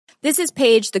This is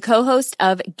Paige, the co-host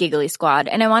of Giggly Squad,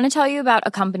 and I want to tell you about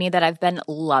a company that I've been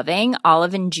loving,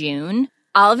 Olive & June.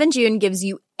 Olive & June gives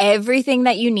you everything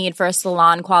that you need for a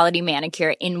salon-quality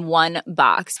manicure in one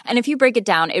box. And if you break it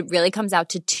down, it really comes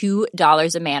out to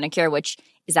 $2 a manicure, which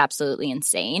is absolutely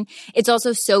insane. It's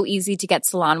also so easy to get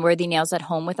salon-worthy nails at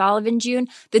home with Olive & June.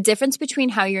 The difference between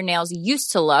how your nails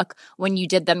used to look when you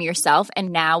did them yourself and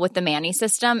now with the Mani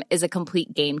system is a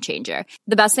complete game changer.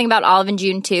 The best thing about Olive &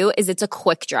 June, too, is it's a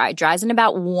quick dry. Dries in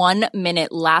about 1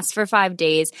 minute, lasts for 5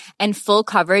 days, and full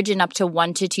coverage in up to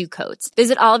 1 to 2 coats.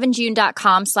 Visit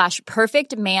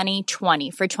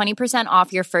oliveandjune.com/perfectmani20 for 20%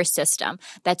 off your first system.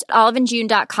 That's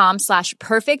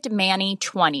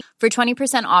oliveandjune.com/perfectmani20 for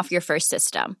 20% off your first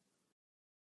system.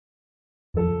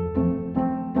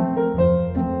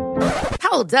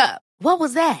 Hold up. What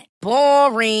was that?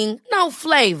 Boring. No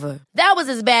flavor. That was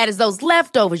as bad as those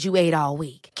leftovers you ate all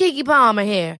week. Keke Palmer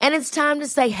here, and it's time to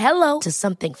say hello to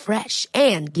something fresh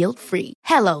and guilt-free.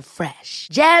 Hello Fresh.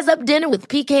 Jazz up dinner with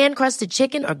pecan-crusted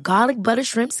chicken or garlic butter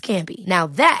shrimp scampi. Now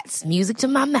that's music to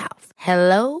my mouth.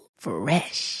 Hello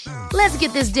Fresh. Let's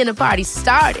get this dinner party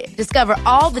started. Discover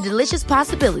all the delicious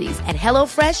possibilities at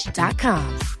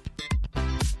hellofresh.com.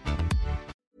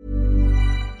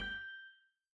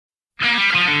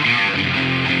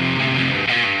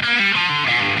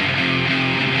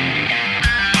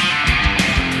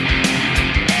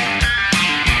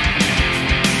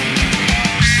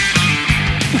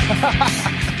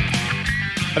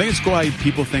 I think it's cool how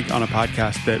people think on a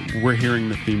podcast that we're hearing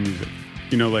the theme music.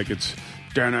 You know, like it's,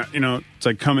 it's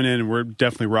like coming in and we're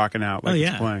definitely rocking out like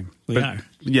it's playing. We are.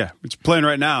 Yeah, it's playing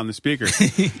right now on the speaker.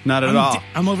 Not at all.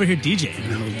 I'm over here DJing.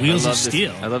 The wheels of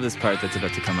steel. I love this part that's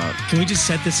about to come out. Can we just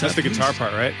set this up? That's the guitar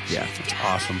part, right? Yeah. It's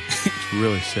awesome. It's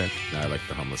really sick. I like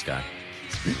the homeless guy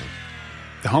screaming.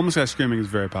 The homeless guy screaming is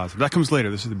very positive. That comes later.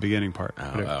 This is the beginning part.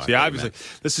 See, obviously,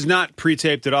 this is not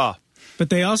pre-taped at all. But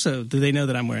do they know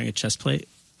that I'm wearing a chest plate?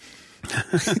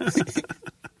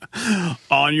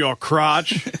 On your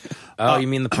crotch. Oh, you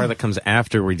mean the part that comes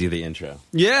after we do the intro?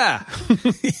 Yeah.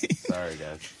 Sorry,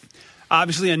 guys.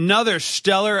 Obviously, another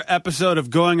stellar episode of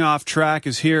Going Off Track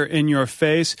is here in your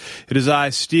face. It is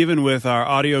I, Steven, with our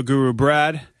audio guru,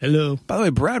 Brad. Hello. By the way,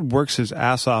 Brad works his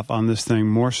ass off on this thing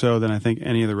more so than I think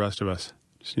any of the rest of us.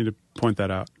 Just need to point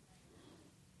that out.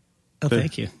 Oh,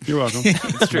 thank you. You're welcome.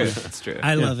 It's true. It's true.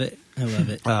 I love it.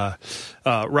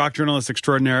 Rock journalist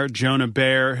extraordinaire Jonah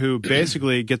Bayer, who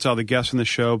basically gets all the guests on the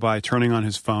show by turning on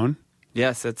his phone.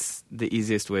 Yes, that's the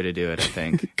easiest way to do it, I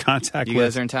think. Contactless. You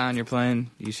guys are in town, you're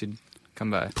playing, you should come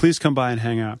by. Please come by and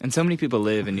hang out. And so many people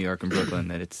live in New York and Brooklyn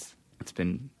that it's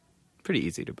been pretty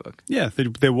easy to book. Yeah,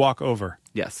 they walk over.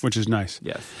 Yes. Which is nice.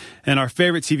 Yes. And our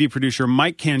favorite TV producer,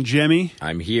 Mike Kangemi.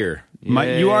 I'm here.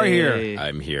 Mike, you are here.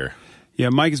 I'm here. Yeah,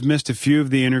 Mike has missed a few of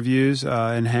the interviews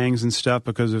and hangs and stuff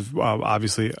because of,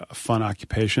 obviously, a fun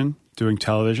occupation, doing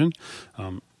television.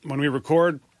 When we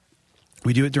record,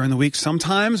 we do it during the week.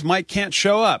 Sometimes Mike can't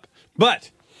show up,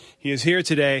 but he is here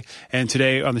today. And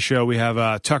today on the show, we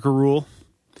have Tucker Rule,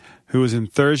 who was in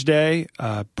Thursday.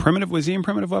 Primitive, was he in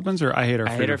Primitive Weapons or I Hate Our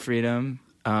Freedom? I Hate Our Freedom.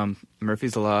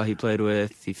 Murphy's Law he played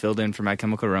with. He filled in for My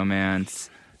Chemical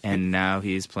Romance. And now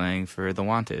he's playing for The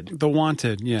Wanted. The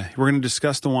Wanted, yeah. We're going to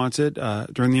discuss The Wanted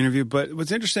during the interview. But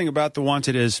what's interesting about The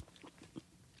Wanted is,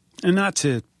 and not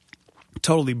to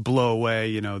totally blow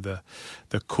away, the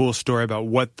cool story about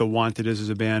what The Wanted is as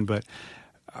a band, but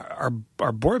are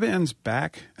boy bands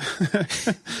back?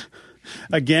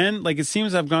 Again, like it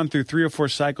seems I've gone through 3 or 4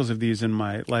 cycles of these in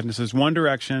my life. And there's One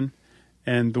Direction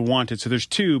and The Wanted. So there's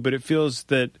 2, but it feels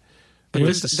that...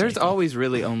 There's always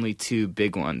really only 2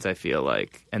 big ones, I feel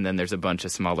like, and then there's a bunch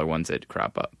of smaller ones that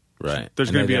crop up. Right.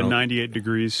 There's going to be a 98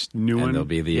 Degrees new one. And there'll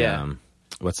be the,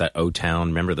 what's that, O-Town?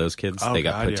 Remember those kids? Oh, they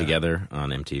got put together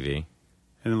on MTV.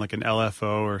 And then like an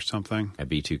LFO or something. At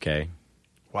B2K.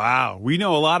 Wow. We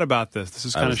know a lot about this. This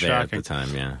is kind of shocking. I was there at the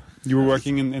time, yeah. You were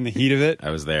working in the heat of it? I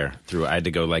was there. I had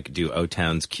to go do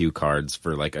O-Town's cue cards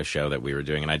for like a show that we were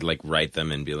doing, and I'd write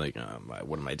them and be like,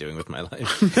 what am I doing with my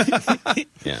life?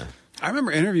 Yeah. I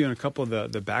remember interviewing a couple of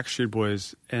the Backstreet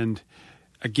Boys, and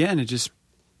again, it just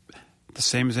the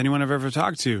same as anyone I've ever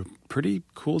talked to. Pretty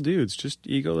cool dudes, just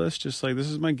egoless, just like, this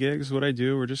is my gig, this is what I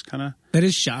do. We're just kind of... That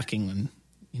is shocking when,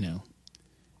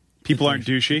 people aren't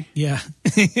douchey. Yeah.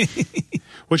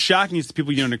 What's shocking is the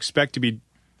people you expect to be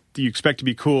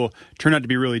cool turn out to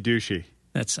be really douchey.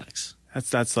 That sucks.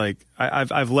 That's like,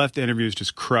 I've left interviews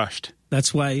just crushed.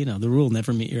 That's why, the rule,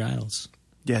 never meet your idols.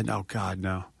 Yeah, no, God,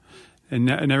 no. And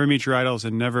never meet your idols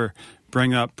and never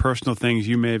bring up personal things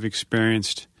you may have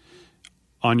experienced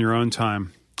on your own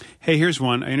time. Hey, here's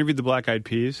one. I interviewed the Black Eyed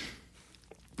Peas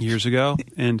years ago,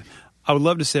 and I would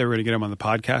love to say we're going to get him on the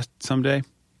podcast someday.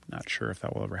 Not sure if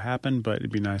that will ever happen, but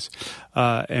it'd be nice.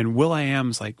 And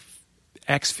Will.i.am's like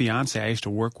ex-fiance I used to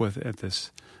work with at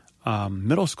this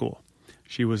middle school.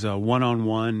 She was a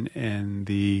one-on-one in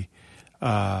the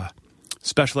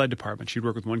special ed department. She'd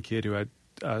work with one kid who had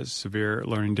severe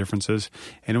learning differences,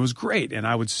 and it was great. And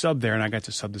I would sub there, and I got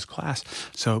to sub this class.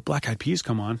 So Black Eyed Peas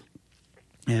come on,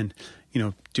 and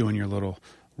doing your little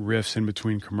riffs in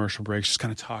between commercial breaks, just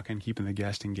kind of talking, keeping the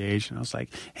guest engaged. And I was like,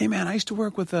 "Hey, man, I used to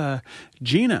work with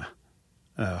Gina."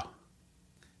 Oh,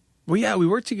 well, yeah, we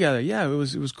worked together. Yeah, it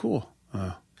was cool.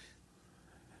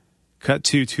 Cut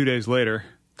to 2 days later,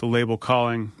 the label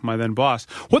calling my then boss.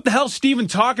 What the hell's Steven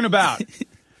talking about?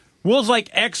 Will's like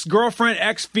ex-girlfriend,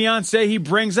 ex-fiance he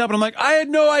brings up. And I'm like, I had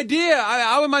no idea.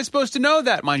 How am I supposed to know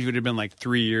that? Mind you, it had been like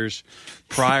 3 years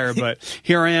prior. But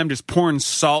here I am just pouring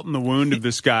salt in the wound of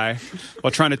this guy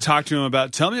while trying to talk to him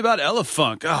about, tell me about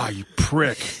Elefunk. Oh, you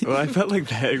prick. Well, I felt like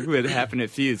that would happen at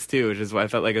Fuse, too, which is why I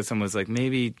felt like if someone was like,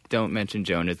 maybe don't mention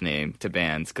Jonah's name to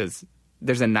bands, because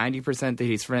there's a 90% that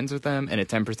he's friends with them and a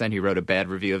 10% he wrote a bad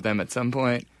review of them at some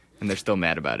point, and they're still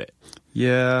mad about it.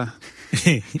 Yeah.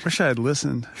 Wish I had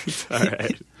listened. All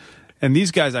right. And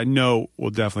these guys I know will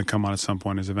definitely come on at some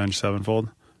point as Avenged Sevenfold.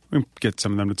 We can get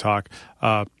some of them to talk.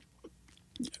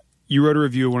 You wrote a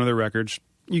review of one of their records.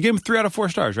 You gave them 3 out of 4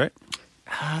 stars, right?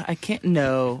 I can't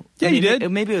know. Yeah, you did.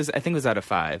 Maybe it was. I think it was out of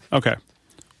 5. Okay.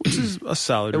 Which is a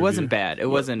solid review. Wasn't bad. It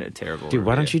wasn't a terrible Dude,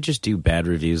 why review. don't you just do bad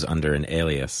reviews under an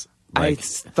alias? I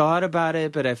thought about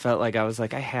it, but I felt like I was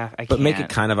like, I can't. But make it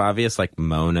kind of obvious, like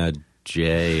Mona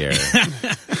J, or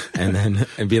and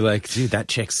be like, dude, that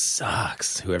chick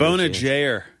sucks. Whoever Bona she is.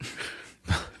 Jayer.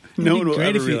 No one will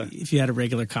great ever if realize. if you had a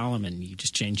regular column and you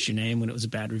just changed your name when it was a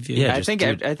bad review. Yeah, I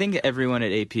think everyone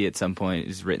at AP at some point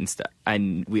has written stuff.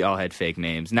 We all had fake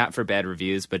names, not for bad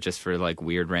reviews, but just for like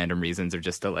weird random reasons, or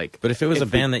just to like. But if it was a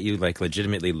band that you like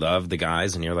legitimately love the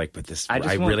guys, and you're like, but this,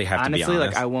 I really have honestly, to be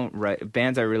honest. like I won't write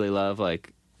bands I really love.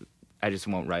 Like I just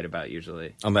won't write about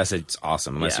usually. Unless it's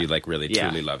awesome, unless Yeah. you like really Yeah.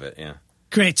 truly love it. Yeah.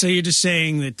 Great. So you're just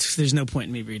saying that there's no point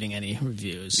in me reading any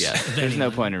reviews. Yeah, of there's no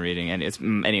anyone. point in reading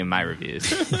any of my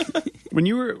reviews. When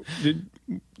you were, did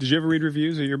you ever read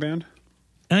reviews of your band?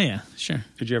 Oh yeah, sure.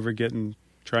 Did you ever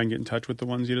try and get in touch with the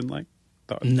ones you didn't like?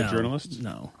 The No journalists?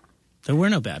 No, there were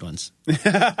no bad ones. You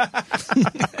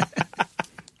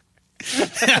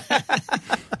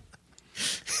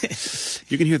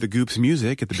can hear the Goops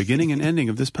music at the beginning and ending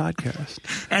of this podcast.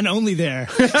 And only there.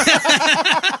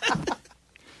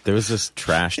 There was this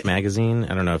trashed magazine.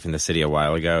 I don't know if in the city a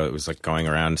while ago it was like going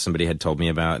around. Somebody had told me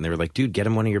about, and they were like, "Dude, get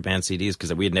him one of your band CDs,"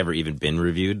 because we had never even been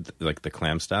reviewed, like the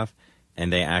Clam stuff.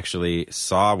 And they actually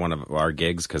saw one of our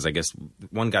gigs, because I guess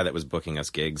one guy that was booking us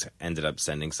gigs ended up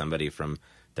sending somebody from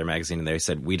their magazine, and they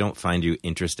said, "We don't find you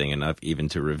interesting enough even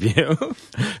to review."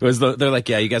 They're like,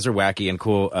 "Yeah, you guys are wacky and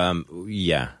cool."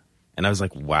 Yeah, and I was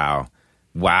like, "Wow."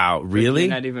 Wow, really?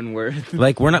 You're not even worth.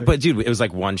 Like, we're not, but dude, it was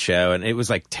like one show and it was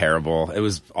like terrible. It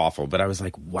was awful, but I was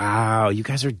like, wow, you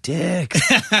guys are dicks.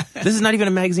 This is not even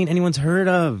a magazine anyone's heard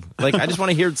of. Like, I just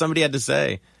want to hear what somebody had to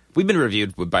say. We've been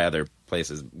reviewed by other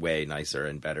places way nicer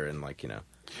and better, and like, I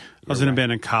was in a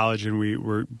band in college, and we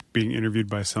were being interviewed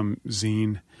by some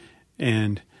zine,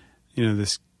 and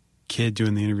this kid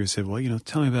doing the interview said, "Well,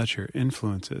 tell me about your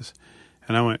influences,"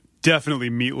 and I went, "Definitely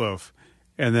Meatloaf."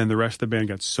 And then the rest of the band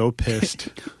got so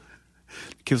pissed. The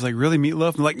kid was like, "Really,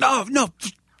 Meatloaf?" I'm like, "No,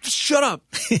 just shut up,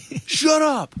 shut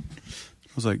up."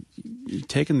 I was like, "You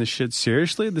taking this shit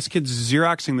seriously? This kid's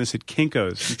Xeroxing this at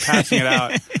Kinko's and passing it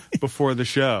out before the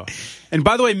show." And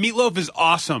by the way, Meatloaf is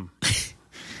awesome.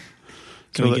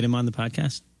 Can we get him on the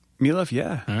podcast? Meatloaf,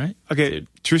 yeah. All right. Okay, Dude.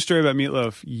 True story about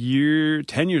Meatloaf.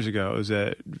 10 years ago, I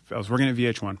was working at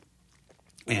VH1,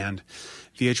 and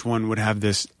VH1 would have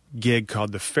this gig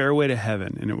called the Fairway to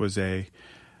Heaven, and it was a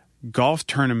golf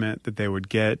tournament that they would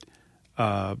get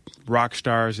rock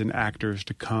stars and actors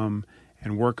to come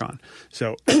and work on.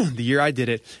 So the year I did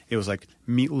it, it was like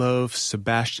Meatloaf,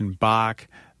 Sebastian Bach,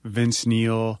 Vince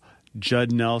Neil,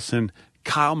 Judd Nelson,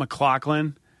 Kyle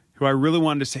MacLachlan, who I really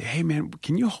wanted to say, "Hey man,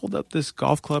 can you hold up this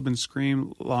golf club and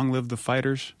scream, 'Long live the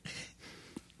fighters'?"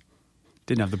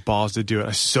 Didn't have the balls to do it.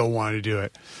 I so wanted to do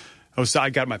it.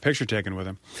 I got my picture taken with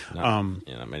him.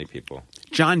 not many people.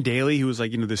 John Daly, who was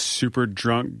like, this super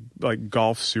drunk, like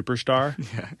golf superstar,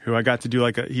 who I got to do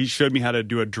he showed me how to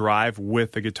do a drive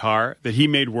with a guitar that he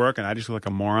made work, and I just looked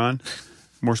like a moron.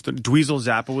 Dweezil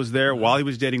Zappa was there while he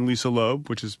was dating Lisa Loeb,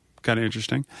 which is kind of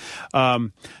interesting.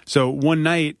 So one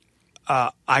night,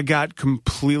 I got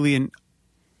completely and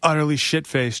utterly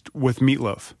shit-faced with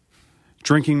Meatloaf,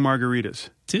 drinking margaritas.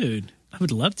 Dude, I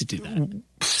would love to do that.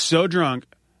 So drunk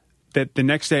that the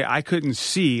next day I couldn't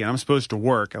see, and I'm supposed to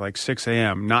work at like 6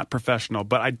 a.m., not professional,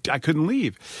 but I couldn't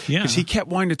leave. Yeah. Because he kept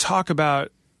wanting to talk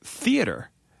about theater.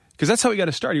 Because that's how he got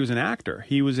to start. He was an actor.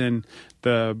 He was in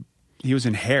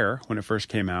Hair when it first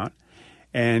came out.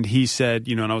 And he said,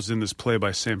 and I was in this play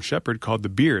by Sam Shepard called The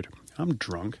Beard. I'm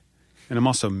drunk. And I'm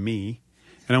also me.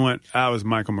 And I went, it was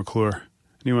Michael McClure.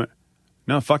 And he went,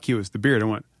 no, fuck you, it's The Beard. I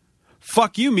went,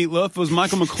 fuck you, Meatloaf, it was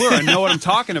Michael McClure. I know what I'm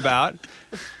talking about.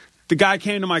 The guy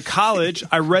came to my college.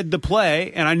 I read the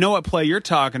play, and I know what play you're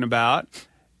talking about.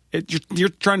 You're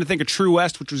trying to think of True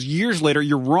West, which was years later.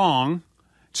 You're wrong.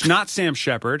 It's not Sam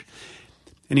Shepard.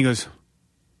 And he goes,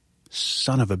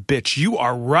 son of a bitch, you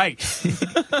are right.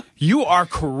 You are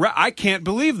correct. I can't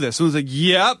believe this. And I was like,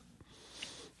 yep.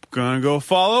 Gonna go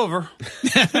fall over.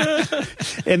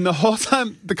 And the whole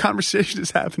time the conversation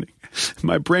is happening,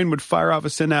 my brain would fire off a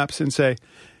synapse and say,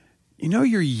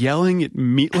 you're yelling at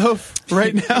Meatloaf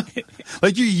right now?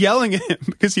 Like you're yelling at him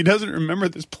because he doesn't remember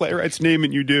this playwright's name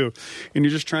and you do. And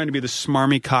you're just trying to be the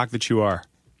smarmy cock that you are.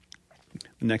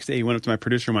 The next day he went up to my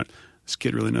producer and went, this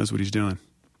kid really knows what he's doing.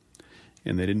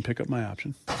 And they didn't pick up my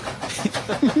option. It's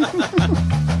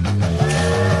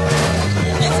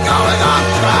going on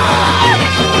track!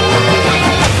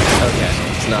 Okay,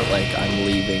 it's not like I'm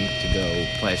leaving to go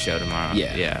Play a show tomorrow.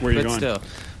 Yeah. Where are you But going? still,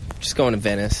 just going to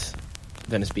Venice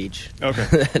Beach. Okay.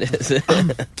 That is.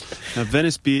 Now,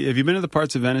 Venice Beach, have you been to the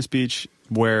parts of Venice Beach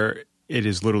where it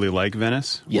is literally like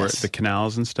Venice? Yes. Where the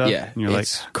canals and stuff? Yeah, And you're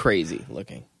it's crazy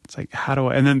looking. it's like, how do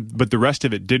I? And then, but the rest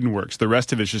of it didn't work. So the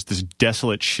rest of it's just this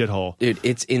desolate shithole. Dude,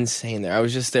 it's insane there. I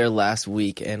was just there last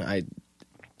week, and I,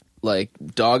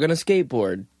 dog on a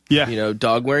skateboard. Yeah.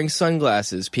 Dog wearing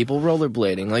sunglasses, people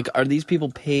rollerblading. Like, are these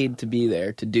people paid to be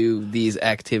there to do these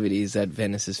activities that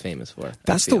Venice is famous for?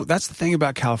 That's the thing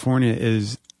about California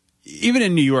is, even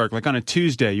in New York, like on a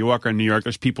Tuesday, you walk around New York,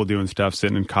 there's people doing stuff,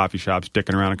 sitting in coffee shops,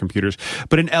 dicking around on computers.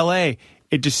 But in LA,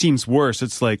 it just seems worse.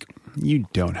 It's like, you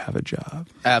don't have a job.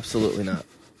 Absolutely not.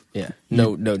 Yeah,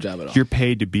 no job at all. You're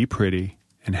paid to be pretty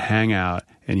and hang out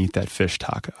and eat that fish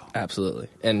taco. Absolutely.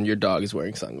 And your dog is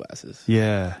wearing sunglasses.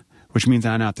 Yeah. Which means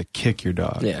I don't have to kick your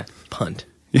dog. Yeah, punt.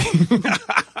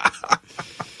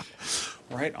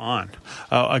 Right on.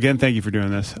 Again, thank you for doing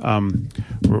this.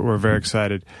 We're very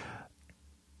excited.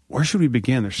 Where should we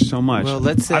begin? There's so much. Well,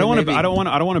 let's say I don't want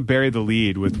maybe- to bury the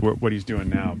lead with what he's doing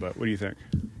now. But what do you think?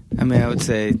 I mean, I would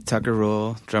say Tucker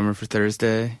Rule, drummer for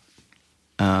Thursday.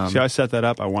 See how I set that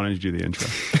up? I wanted to do the intro.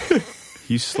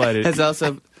 You slid Has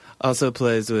it. also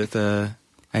plays with I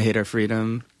Hate Our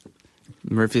Freedom,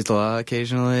 Murphy's Law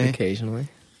occasionally. Occasionally.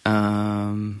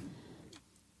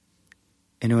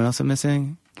 Anyone else I'm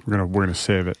missing? We're gonna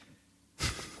save it.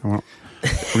 We're But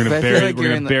gonna I feel bury. like We're you're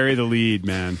gonna in the- bury the lead,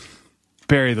 man.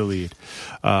 Bury the lead.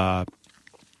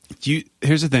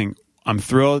 Here's the thing. I'm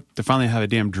thrilled to finally have a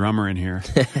damn drummer in here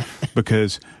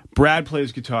because Brad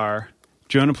plays guitar,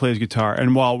 Jonah plays guitar,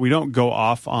 and while we don't go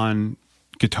off on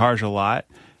guitars a lot,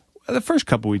 the first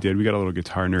couple we did, we got a little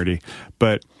guitar nerdy,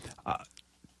 but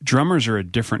drummers are a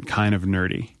different kind of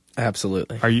nerdy.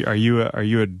 Absolutely. Are you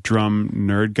a drum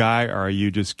nerd guy, or are you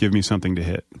just give me something to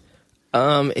hit?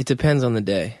 It depends on the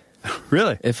day.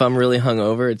 Really? If I'm really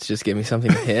hungover, it's just give me something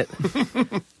to hit.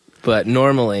 But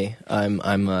normally, I'm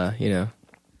on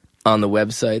the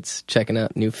websites checking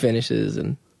out new finishes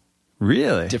and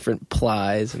Really? different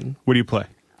plies. And What do you play?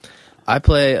 I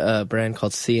play a brand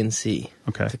called CNC.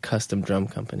 Okay. It's a custom drum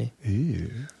company.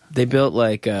 Ew. They built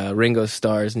Ringo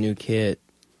Starr's new kit.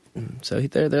 So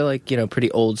they're like,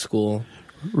 pretty old school.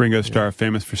 Ringo Starr,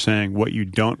 famous for saying, "What you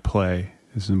don't play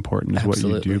is as important as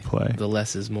Absolutely. what you do play." The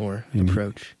less is more Mhm.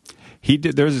 approach.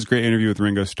 There was this great interview with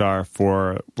Ringo Starr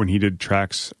for when he did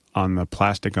tracks on the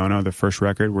Plastic Ono, the first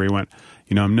record, where he went,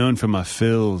 "I'm known for my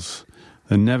fills.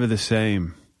 They're never the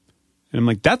same." And I'm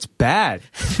like, that's bad.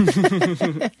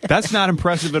 That's not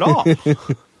impressive at all.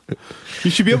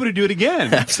 You should be able to do it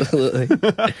again. Absolutely.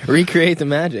 Recreate the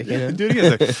magic, Do it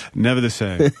again. It's like, never the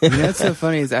same. What's so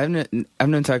funny is I've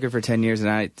known Tucker for 10 years, and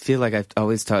I feel like I've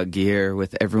always taught gear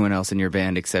with everyone else in your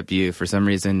band except you. For some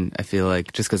reason, I feel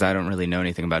like just because I don't really know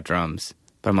anything about drums,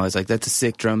 but I'm always like, that's a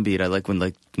sick drum beat. I like when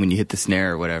you hit the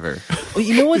snare or whatever. Well,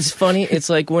 you know what's funny? It's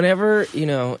like whenever,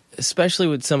 especially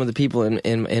with some of the people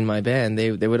in my band,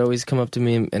 they would always come up to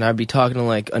me and I'd be talking to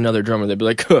like another drummer. They'd be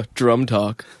like, drum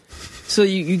talk. So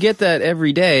you get that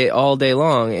every day, all day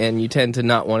long, and you tend to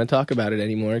not want to talk about it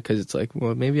anymore because it's like,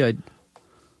 well, maybe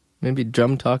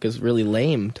drum talk is really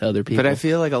lame to other people. But I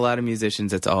feel like a lot of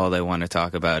musicians, that's all they want to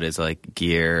talk about is like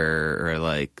gear or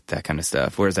like that kind of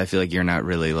stuff. Whereas I feel like you're not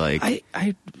really like.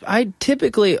 I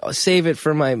typically save it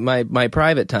for my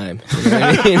private time. You know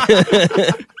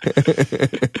what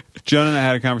I mean? Jonah and I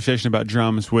had a conversation about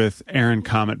drums with Aaron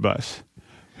Comet Bus,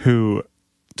 who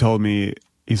told me,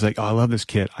 he's like, oh, I love this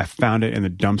kit. I found it in the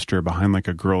dumpster behind like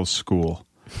a girls' school.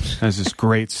 It has this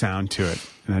great sound to it.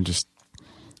 And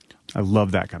I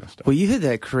love that kind of stuff. Well, you hit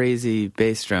that crazy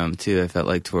bass drum too. I felt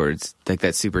like towards like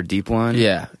that super deep one.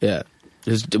 Yeah. It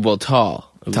was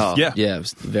tall. It was, Tall. Yeah, it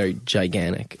was very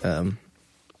gigantic.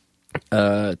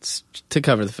 It's to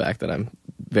cover the fact that I'm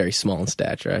very small in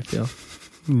stature, I feel.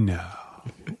 No.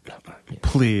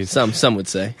 Please. Some would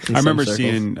say. I remember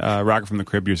seeing Rocket from the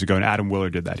Crib years ago, and Adam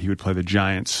Willard did that. He would play the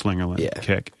giant Slingerland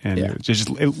kick, and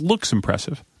it looks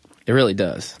impressive. It really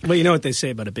does. Well, you know what they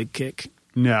say about a big kick?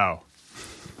 No.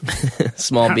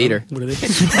 Small beater. What are they?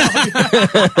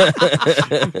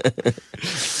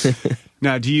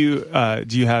 Now, do you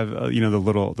have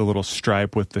the little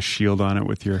stripe with the shield on it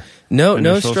with your No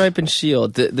initials? stripe and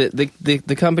shield.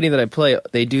 The company that I play,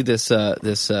 they do this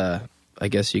I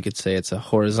guess you could say it's a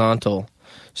horizontal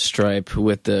stripe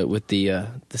with the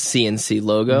CNC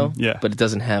logo. Yeah. But it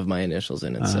doesn't have my initials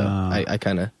in it, so I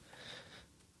kind of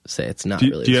say it's not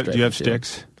really. Do you a stripe have and shield.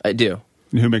 sticks? I do.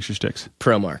 Who makes your sticks?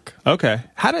 ProMark. Okay.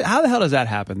 How the hell does that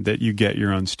happen that you get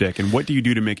your own stick, and what do you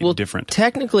do to make it different?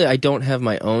 Technically, I don't have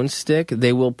my own stick.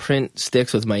 They will print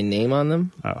sticks with my name on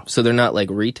them, so they're not like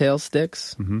retail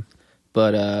sticks. Mm-hmm.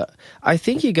 But I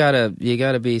think you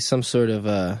gotta be some sort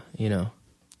of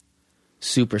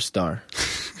superstar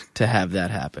to have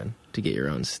that happen, to get your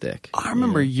own stick. I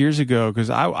remember years ago, because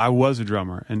I was a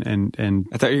drummer, and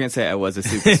I thought you were going to say I was a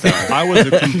superstar. I was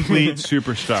a complete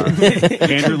superstar.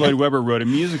 Andrew Lloyd Webber wrote a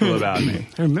musical about me.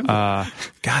 I remember.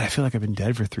 God, I feel like I've been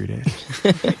dead for 3 days.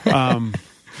 And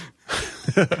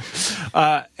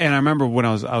I remember when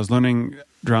I was learning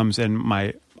drums, and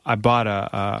I bought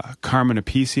a Carmen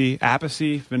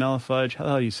Appice Vanilla Fudge. How the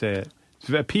hell do you say it? It's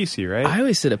Appice, right? I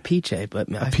always said a Piche,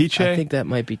 but I think that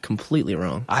might be completely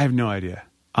wrong. I have no idea.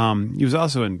 He was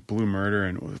also in Blue Murder,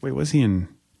 and wait, was he in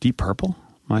Deep Purple?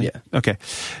 Yeah. Okay.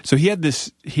 So he had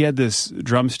this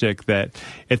drumstick that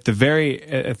at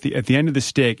the end of the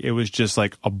stick, it was just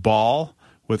like a ball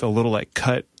with a little like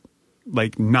cut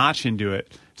like notch into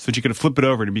it, so that you could flip it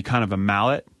over and it'd be kind of a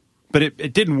mallet. But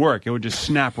it didn't work. It would just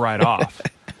snap right off.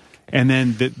 And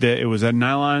then it was a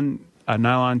nylon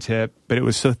tip, but it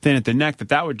was so thin at the neck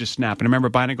that would just snap. And I remember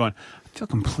buying it going, I feel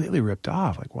completely ripped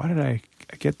off. Like, why did I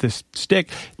get this stick?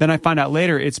 Then I find out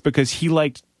later it's because he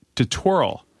liked to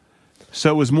twirl.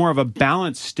 So it was more of a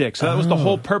balanced stick. So that was the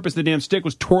whole purpose of the damn stick,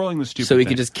 was twirling the stupid So he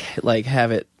thing. could just like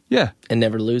have it and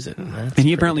never lose it. And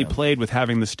he apparently played with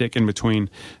having the stick in between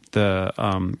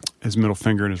his middle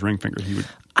finger and his ring finger.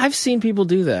 I've seen people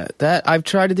do that. I've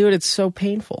tried to do it. It's so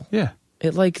painful. Yeah.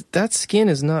 That skin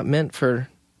is not meant for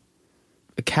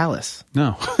a callus.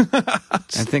 No. I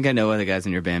think I know why the guys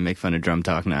in your band make fun of drum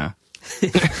talk now.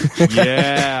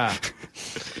 Yeah.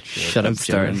 Shut I'm up,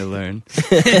 starting to learn.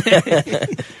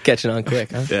 Catching on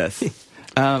quick, huh? Yes.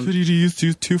 So did you use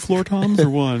 2 floor toms or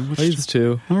one? I used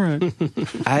to. All right.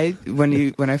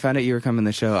 When I found out you were coming to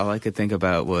the show, all I could think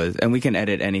about was, and we can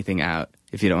edit anything out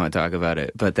if you don't want to talk about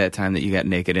it, but that time that you got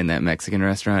naked in that Mexican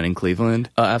restaurant in Cleveland.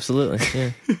 Oh, absolutely.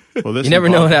 Yeah. Well, You never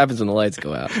know what happens when the lights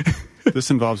go out.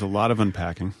 This involves a lot of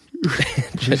unpacking.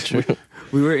 True.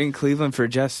 We were in Cleveland for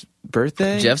Jeff's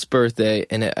birthday. Jeff's birthday,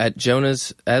 and at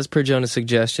Jonah's, as per Jonah's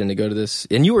suggestion, to go to this,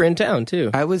 and you were in town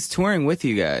too. I was touring with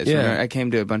you guys. Yeah. I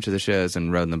came to a bunch of the shows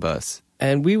and rode in the bus.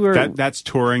 And we were. That's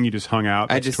touring. You just hung out.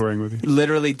 I That's just touring with you.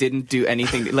 literally didn't do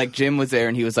anything. Like Jim was there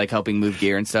and he was like helping move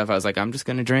gear and stuff. I was like, I'm just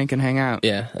gonna drink and hang out.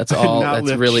 Yeah, that's all. Not That's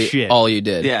lift really shit. all you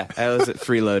did. Yeah, I was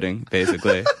freeloading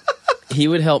basically. He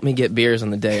would help me get beers on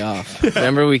the day off.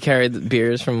 Remember, we carried the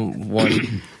beers from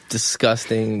one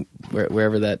disgusting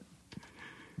wherever that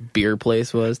beer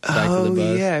place was back to the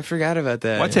bus. Yeah, I forgot about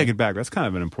that. Well, I take it back. That's kind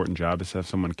of an important job, is to have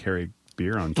someone carry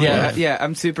beer on tour. Yeah,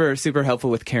 I'm super helpful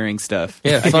with carrying stuff.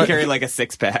 Yeah, I fun- can carry like a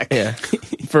 6-pack. Yeah,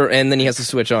 and then he has to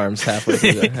switch arms halfway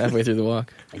through the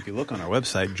walk. If you look on our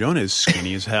website, Jonah is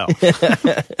skinny as hell.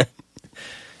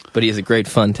 But he has a great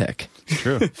fun tech.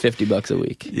 True. $50 a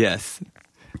week. Yes.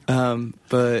 So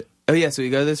we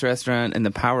go to this restaurant and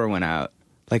the power went out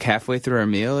like halfway through our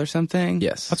meal or something.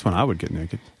 Yes, That's when I would get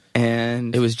naked.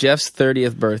 And it was Jeff's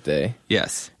 30th birthday.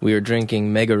 yes. We were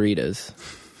drinking margaritas.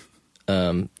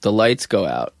 The lights go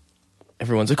out.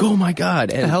 Everyone's like, "Oh my god!"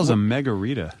 What And the hell's a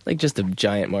megarita? like just a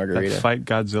giant margarita. Like fight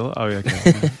Godzilla? Oh, yeah.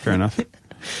 Okay. Fair enough.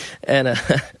 And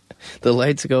the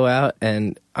lights go out,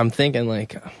 and I'm thinking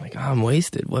I'm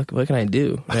wasted. What can I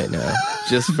do right now,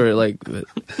 just for like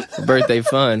birthday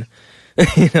fun?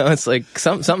 It's like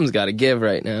something's got to give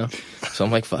right now. So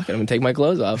I'm like, fuck it, I'm gonna take my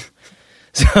clothes off.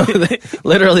 So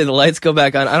literally the lights go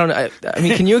back on. I don't know. I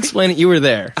mean, can you explain it? You were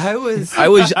there. I was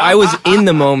in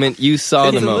the moment. You saw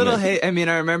it's the a moment. little I mean,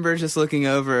 I remember just looking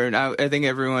over, and I think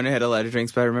everyone had a lot of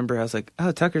drinks, but I remember I was like,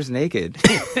 oh, Tucker's naked.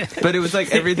 But it was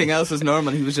like everything else was normal,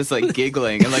 and he was just like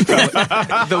giggling, and like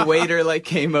the waiter like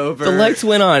came over. The lights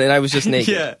went on, and I was just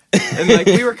naked. Yeah. And like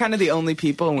we were kind of the only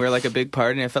people, and we were like a big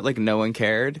party, and I felt like no one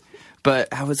cared.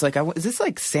 But I was like, is this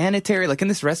like sanitary? Like, can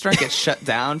this restaurant get shut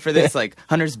down for this? Like,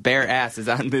 Hunter's bare ass is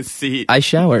on this seat. I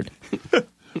showered.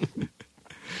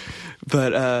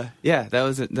 But yeah, that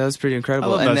was pretty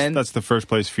incredible. And And then that's the first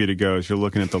place for you to go is you're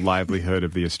looking at the livelihood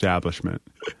of the establishment.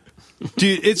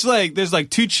 Dude, it's like there's like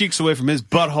 2 cheeks away from his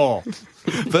butthole.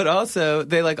 But also,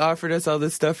 they like offered us all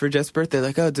this stuff for Jeff's birthday,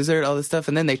 like, oh, dessert, all this stuff,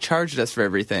 and then they charged us for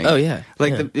everything. Oh, yeah.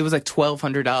 Like Yeah. it was like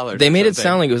 $1,200. They made it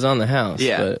sound like it was on the house.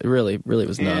 Yeah. But it really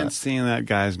was And not. seeing that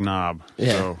guy's knob.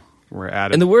 Yeah. So we're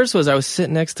at it. And the worst was I was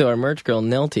sitting next to our merch girl,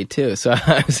 Nelty, too. So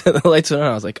I was the lights went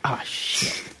on. I was like, oh,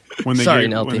 shit. when they Sorry,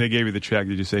 gave, Nelty. when they gave you the check,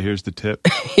 did you say, here's the tip?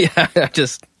 Yeah, I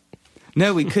just...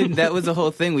 No, we couldn't. That was the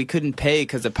whole thing. We couldn't pay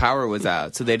because the power was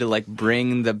out. So they had to like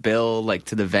bring the bill like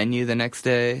to the venue the next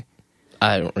day.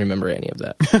 I don't remember any of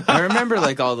that. I remember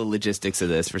like all the logistics of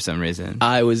this for some reason.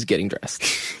 I was getting dressed.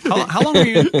 How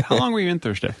long were you in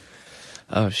Thursday?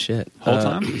 Oh, shit. Whole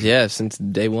time? Yeah, since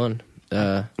day one.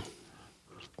 God,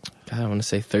 I want to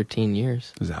say 13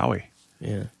 years. Zowie.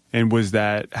 Yeah. And was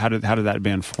that how did that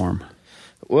band form?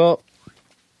 Well,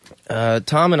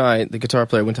 Tom and I, the guitar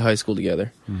player, went to high school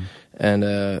together,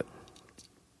 and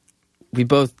we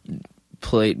both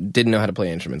didn't know how to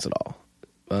play instruments at all.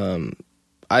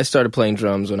 I started playing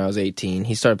drums when I was 18.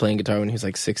 He started playing guitar when he was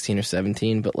like 16 or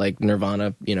 17, but like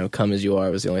Nirvana, Come As You Are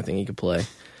was the only thing he could play.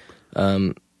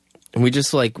 And we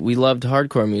just we loved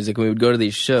hardcore music, and we would go to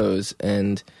these shows,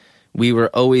 and we were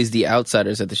always the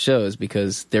outsiders at the shows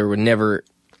because there were never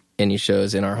any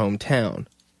shows in our hometown.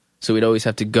 So we'd always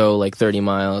have to go like 30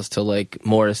 miles to like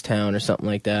Morristown or something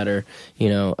like that, or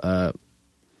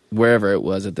wherever it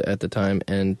was at the time,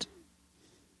 and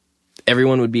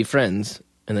everyone would be friends,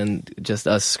 and then just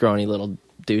us scrawny little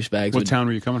douchebags. What town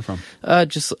were you coming from?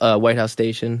 Just White House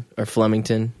Station or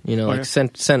Flemington,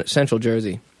 Central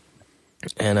Jersey,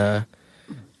 and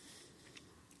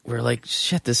we're like,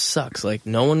 shit, this sucks. Like,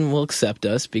 no one will accept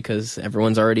us because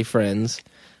everyone's already friends.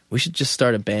 We should just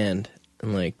start a band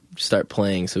and like start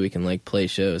playing so we can like play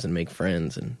shows and make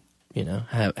friends and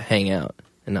hang out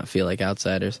and not feel like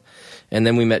outsiders. And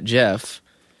then we met Jeff,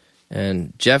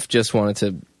 and Jeff just wanted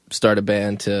to start a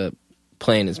band to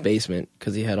play in his basement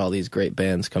because he had all these great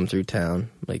bands come through town,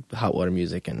 like Hot Water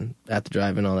Music and At the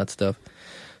Drive and all that stuff.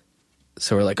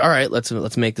 So we're like, all right, let's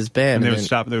make this band. And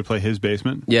they would play his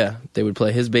basement? Yeah, they would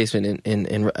play his basement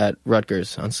at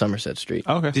Rutgers on Somerset Street.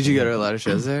 Oh, okay. Did you go to a lot of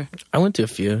shows there? I went to a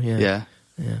few, yeah. Yeah.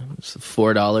 Yeah, it's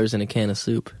 $4 and a can of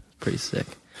soup. Pretty sick.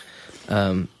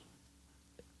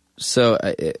 So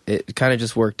it kind of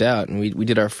just worked out, and we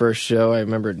did our first show. I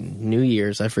remember New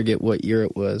Year's. I forget what year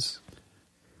it was.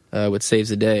 With Saves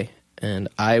the Day, and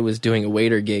I was doing a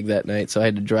waiter gig that night, so I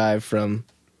had to drive from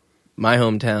my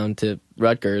hometown to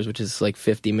Rutgers, which is like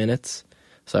 50 minutes.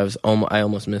 So I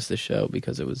almost missed the show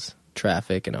because it was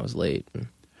traffic and I was late.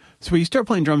 So when you start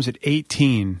playing drums at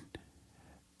 18,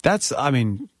 that's I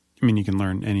mean you can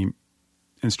learn any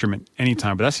instrument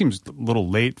anytime, but that seems a little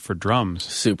late for drums.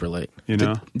 Super late.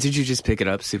 Did you just pick it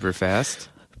up super fast?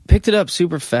 Picked it up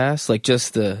super fast, like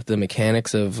just the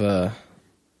mechanics of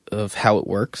how it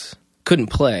works. Couldn't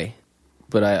play,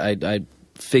 but I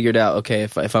figured out, okay,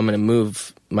 if I'm going to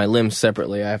move my limbs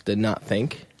separately, I have to not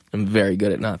think. I'm very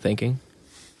good at not thinking,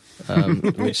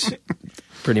 which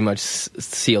pretty much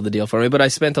sealed the deal for me. But I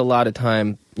spent a lot of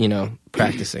time,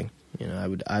 practicing.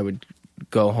 I would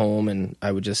go home and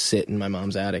I would just sit in my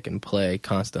mom's attic and play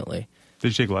constantly. Did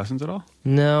you take lessons at all?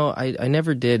 No, I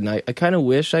never did, and I kind of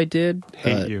wish I did.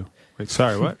 Hate you. Wait,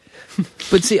 sorry, what?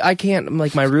 But see, I can't,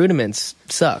 like, my rudiments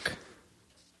suck,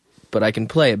 but I can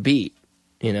play a beat,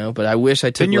 but I wish I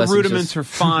took Then your lessons rudiments are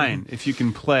fine if you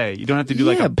can play. You don't have to do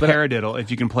like a paradiddle if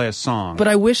you can play a song. But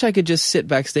I wish I could just sit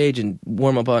backstage and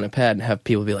warm up on a pad and have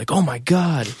people be like, oh my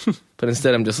God. But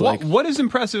instead I'm just like... What is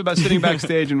impressive about sitting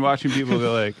backstage and watching people be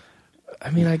like... I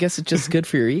mean, I guess it's just good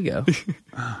for your ego.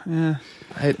 Yeah.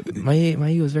 My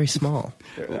ego is very small.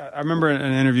 I remember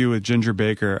an interview with Ginger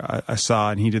Baker I saw,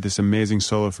 and he did this amazing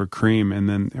solo for Cream, and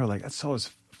then they were like, that solo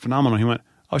is phenomenal. He went,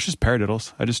 oh, it's just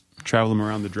paradiddles. I just travel them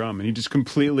around the drum. And he just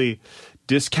completely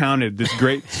discounted this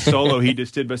great solo he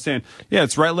just did by saying, yeah,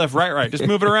 it's right, left, right. Just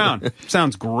move it around.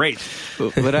 Sounds great.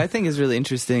 What I think is really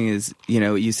interesting is,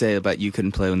 you say about you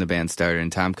couldn't play when the band started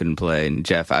and Tom couldn't play, and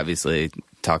Jeff obviously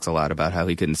talks a lot about how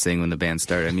he couldn't sing when the band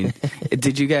started. I mean,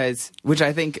 did you guys? Which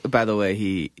I think, by the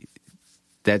way,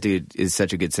 that dude is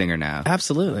such a good singer now.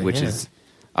 Absolutely, which is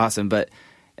awesome. But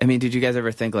I mean, did you guys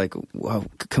ever think like, well,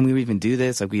 can we even do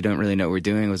this? Like, we don't really know what we're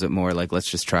doing. Was it more like, let's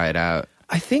just try it out?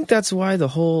 I think that's why the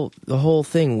whole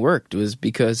thing worked, was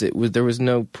because there was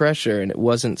no pressure, and it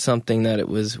wasn't something that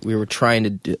we were trying to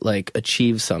do, like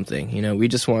achieve something. You know, we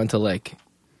just wanted to like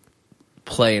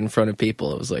play in front of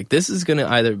people. It was like, this is gonna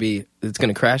it's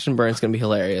gonna crash and burn, it's gonna be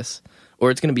hilarious,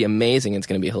 or it's gonna be amazing, it's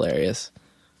gonna be hilarious.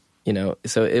 You know,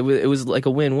 so it was like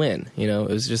a win-win. You know,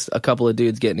 it was just a couple of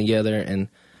dudes getting together and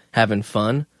having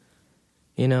fun.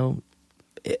 You know.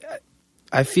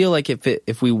 I feel like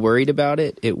if we worried about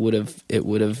it, it would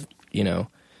have you know,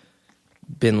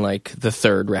 been like the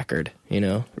third record, you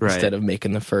know, right. Instead of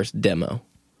making the first demo,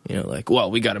 you know, like,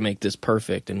 well, we got to make this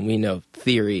perfect, and we know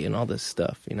theory and all this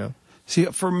stuff, you know. See,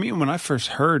 for me, when I first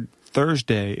heard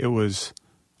Thursday, it was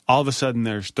all of a sudden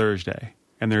there's Thursday,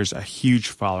 and there's a huge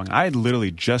following. I had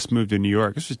literally just moved to New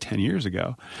York. This was 10 years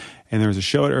ago, and there was a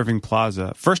show at Irving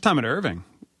Plaza, first time at Irving,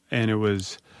 and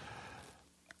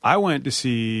I went to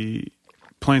see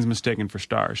Planes Mistaken for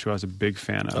Stars, who I was a big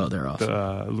fan of. Oh, they're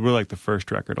awesome. We like the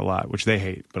first record a lot, which they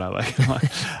hate, but I like it a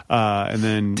lot. And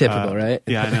then typical, right?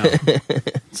 Yeah, I know.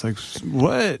 It's like,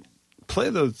 what? Play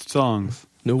those songs.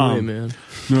 No way, man.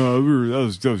 No,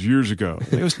 that was years ago.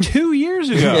 It was 2 years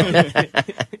ago.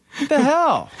 What the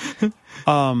hell?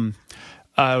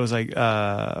 It was like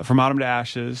From Autumn to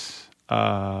Ashes,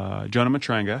 Jonah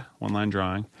Matranga, One Line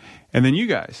Drawing, and then you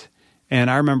guys. And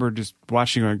I remember just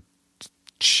watching, like,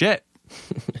 shit.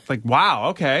 Like, wow,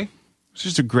 okay. It's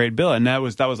just a great bill. And that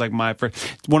was like my first,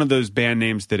 one of those band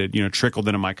names that had, you know, trickled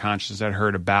into my consciousness I'd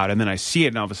heard about. And then I see it,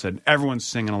 and all of a sudden everyone's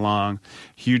singing along,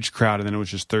 huge crowd, and then it was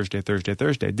just Thursday.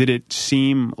 Did it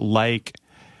seem like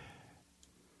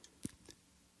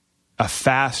a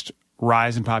fast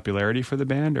rise in popularity for the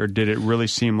band, or did it really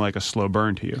seem like a slow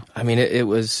burn to you? I mean, it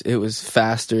was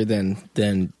faster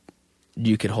than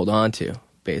you could hold on to,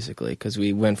 basically, because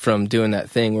we went from doing that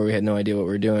thing where we had no idea what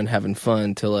we were doing, having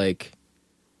fun, to like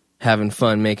having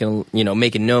fun making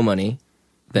no money,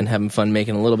 then having fun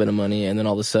making a little bit of money, and then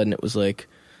all of a sudden it was like,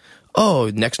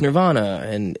 oh, next Nirvana,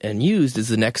 and Used is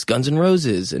the next Guns N'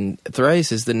 Roses, and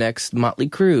Thrice is the next Motley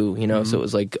Crue, you know. Mm-hmm. So it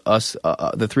was like us,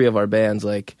 the three of our bands,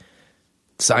 like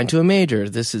signed to a major.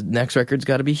 Next record's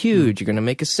got to be huge. You're gonna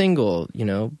make a single, you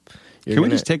know. Can we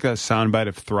just take a soundbite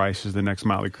of Thrice as the next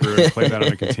Motley Crue and play that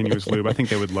on a continuous loop? I think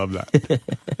they would love that.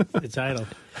 The title.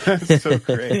 That's so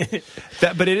great.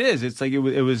 But it is. It's like it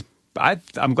was.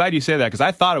 I'm glad you say that, because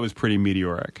I thought it was pretty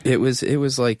meteoric. It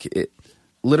was like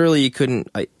literally you couldn't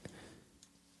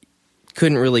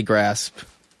really grasp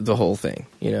the whole thing.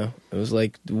 You know, it was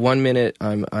like 1 minute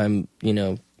I'm you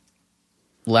know,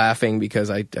 laughing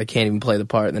because I can't even play the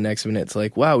part, and the next minute it's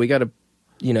like, wow, we got to,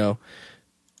 you know.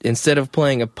 Instead of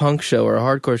playing a punk show or a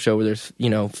hardcore show where there's,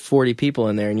 you know, 40 people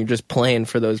in there and you're just playing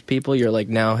for those people, you're like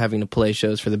now having to play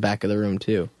shows for the back of the room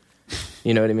too.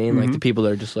 You know what I mean? Mm-hmm. Like the people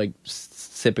that are just like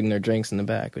sipping their drinks in the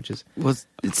back, which is... Well,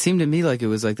 it seemed to me like it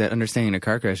was like that Understanding a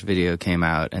Car Crash video came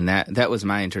out, and that was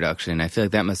my introduction. I feel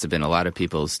like that must have been a lot of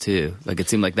people's too. Like it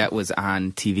seemed like that was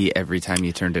on TV every time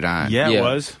you turned it on. Yeah, it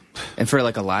was. And for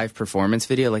like a live performance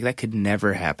video, like that could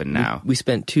never happen now. We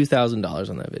spent $2,000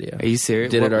 on that video. Are you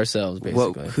serious? Did it ourselves,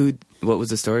 basically. What was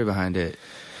the story behind it?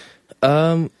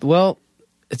 Well,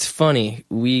 it's funny.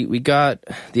 We got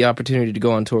the opportunity to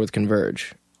go on tour with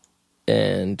Converge,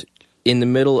 and in the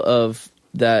middle of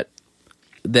that,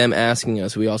 them asking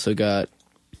us, we also got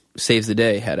Saves the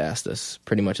Day had asked us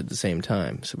pretty much at the same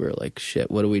time. So we were like, shit,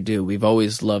 what do we do? We've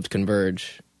always loved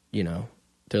Converge, you know.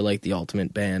 They're like the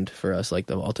ultimate band for us, like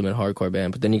the ultimate hardcore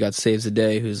band. But then you got Saves the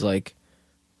Day, who's like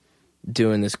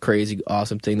doing this crazy,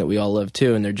 awesome thing that we all love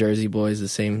too, and they're Jersey boys, the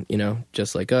same, you know,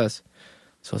 just like us.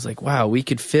 So I was like, wow, we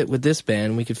could fit with this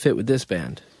band. We could fit with this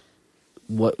band.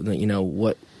 What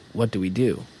do we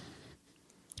do?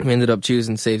 We ended up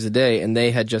choosing Saves the Day, and they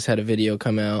had just had a video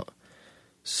come out.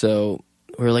 So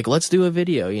we were like, let's do a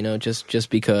video, you know, just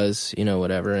because, you know,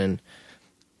 whatever. And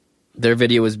their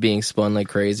video was being spun like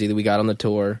crazy. We got on the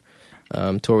tour.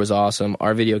 Tour was awesome.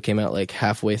 Our video came out like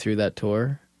halfway through that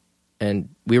tour, and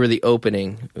we were the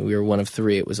opening. We were one of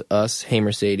three. It was us, Hey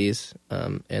Mercedes,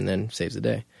 and then Saves the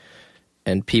Day.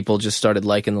 And people just started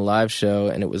liking the live show,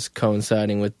 and it was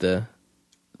coinciding with the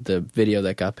video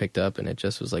that got picked up, and it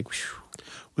just was like, whew.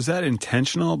 Was that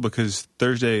intentional? Because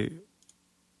Thursday,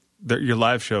 your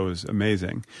live show is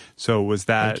amazing. So was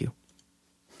that... Thank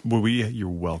You're you.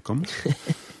 welcome.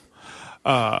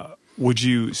 Would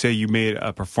you say you made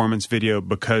a performance video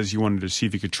because you wanted to see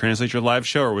if you could translate your live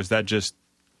show, or was that just,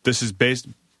 this is based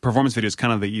performance video is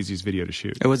kind of the easiest video to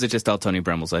shoot. Or was it just all Tony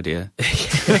Bremel's idea?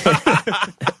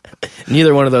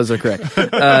 Neither one of those are correct.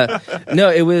 No,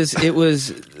 it was.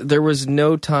 There was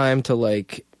no time to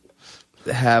like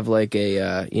have like a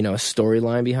a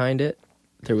storyline behind it.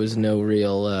 There was no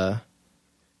real. It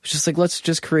was just like, let's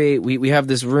just create. We have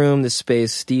this room, this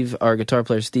space. Steve, our guitar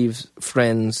player, Steve's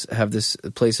friends have this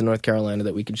place in North Carolina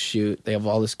that we could shoot. They have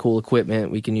all this cool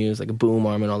equipment we can use, like a boom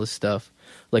arm and all this stuff.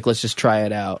 Like, let's just try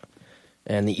it out.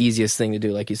 And the easiest thing to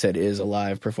do, like you said, is a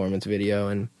live performance video.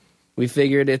 And we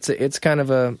figured it's kind of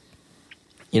a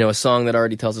song that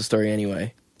already tells a story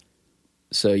anyway.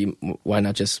 So why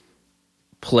not just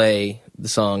play the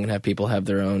song and have people have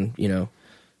their own,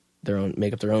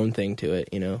 make up their own thing to it,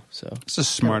 So it's the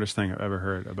smartest thing I've ever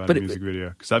heard about a music video,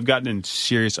 because I've gotten in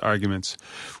serious arguments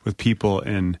with people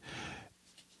in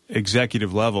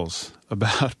executive levels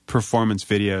about performance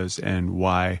videos and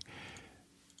why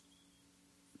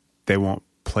they won't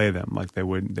play them. Like they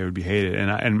would be hated.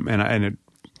 And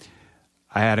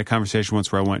I had a conversation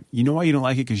once where I went, you know why you don't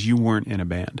like it? Because you weren't in a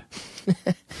band.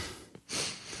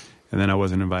 And then I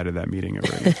wasn't invited to that meeting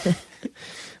ever again.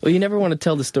 Well, you never want to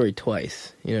tell the story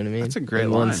twice. You know what I mean? That's a great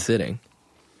in line. one sitting.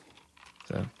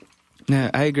 So. No,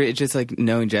 I agree. It's just like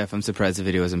knowing Jeff, I'm surprised the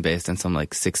video wasn't based on some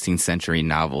like 16th century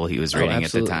novel he was reading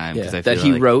at the time. Yeah. I That feel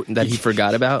he like wrote and that he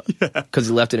forgot about because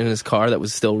he left it in his car that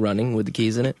was still running with the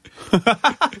keys in it.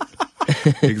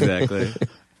 Exactly.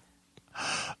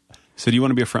 So do you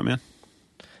want to be a frontman?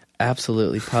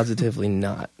 Absolutely, positively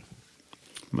not.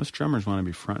 Most drummers want to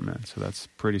be frontmen, so that's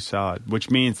pretty solid, which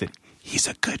means that he's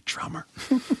a good drummer.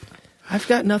 I've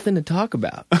got nothing to talk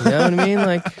about. You know what I mean?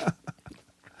 Like,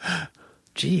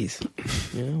 geez,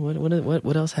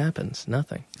 what else happens?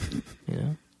 Nothing.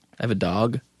 I have a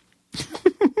dog.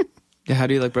 Yeah, how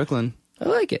do you like Brooklyn? I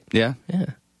like it. Yeah. Yeah.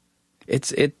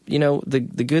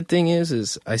 The good thing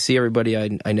is I see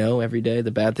everybody I know every day.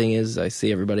 The bad thing is I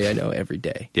see everybody I know every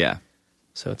day. Yeah.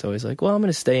 So it's always like, well, I'm going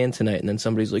to stay in tonight. And then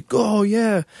somebody's like, oh,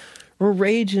 yeah, we're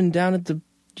raging down at the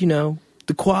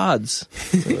quads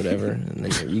or whatever. And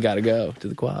then you got to go to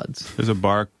the quads. There's a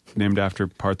bar named after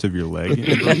parts of your leg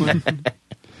in Brooklyn.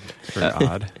 Very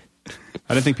odd.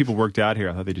 I didn't think people worked out here.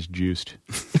 I thought they just juiced.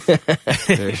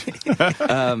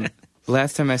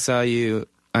 Last time I saw you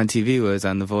on TV was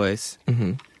on The Voice.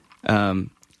 Mm-hmm.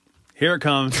 Here it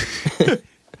comes.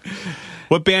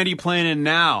 What band are you playing in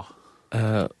now?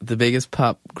 The biggest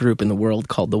pop group in the world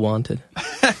called The Wanted.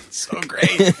 So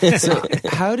great. So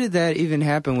how did that even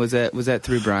happen? Was that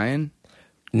through Brian?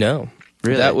 No.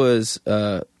 Really? That was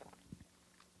a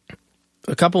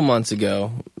couple months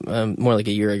ago, more like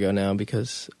a year ago now,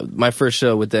 because my first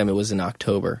show with them, it was in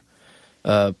October.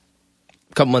 A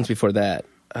couple months before that,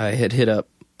 I had hit up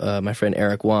my friend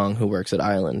Eric Wong, who works at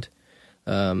Island.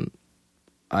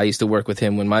 I used to work with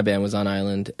him when my band was on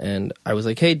Island, and I was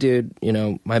like, hey, dude,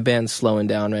 my band's slowing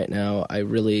down right now.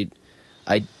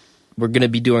 We're going to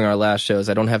be doing our last shows.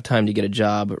 I don't have time to get a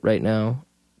job right now.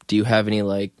 Do you have any,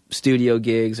 like, studio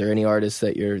gigs or any artists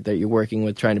that you're working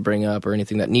with trying to bring up, or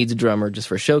anything that needs a drummer just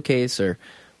for a showcase or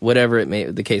whatever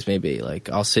the case may be? Like,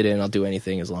 I'll sit in, I'll do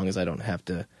anything as long as I don't have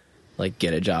to, like,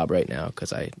 get a job right now,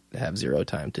 because I have zero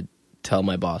time to tell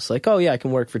my boss, like, oh, yeah, I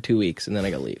can work for 2 weeks, and then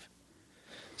I got to leave.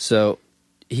 So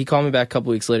he called me back a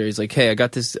couple weeks later. He's like, hey, I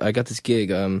got this gig.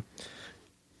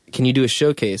 Can you do a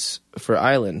showcase for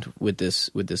Island with this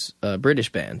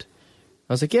British band?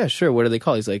 I was like, yeah, sure. What are they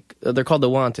called? He's like, they're called The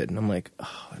Wanted. And I'm like,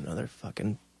 oh, another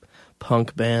fucking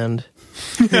punk band.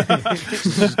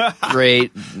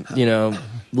 Great,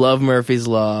 love Murphy's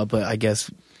Law, but I guess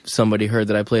somebody heard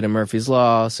that I played in Murphy's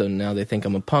Law, so now they think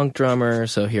I'm a punk drummer,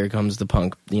 so here comes the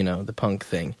punk, the punk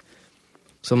thing.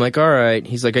 So I'm like, all right.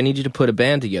 He's like, I need you to put a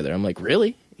band together. I'm like,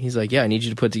 really? He's like, yeah, I need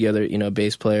you to put together, a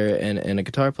bass player and a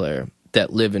guitar player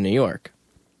that live in New York.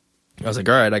 I was like,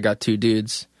 all right, I got 2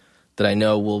 dudes that I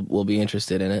know will be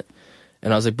interested in it.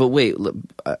 And I was like, but wait,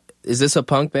 is this a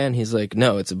punk band? He's like,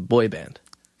 no, it's a boy band.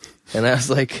 And I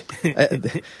was like,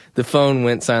 the phone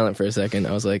went silent for a second.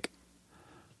 I was like,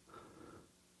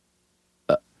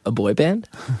 a boy band?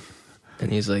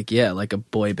 And he's like, yeah, like a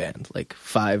boy band, like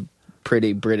 5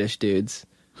 pretty British dudes.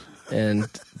 And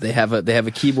they have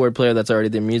a keyboard player that's already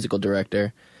their musical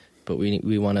director, but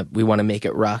we want to make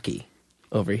it rocky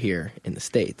over here in the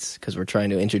States, because we're trying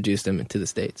to introduce them into the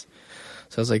States.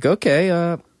 So I was like,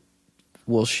 okay,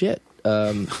 well, shit.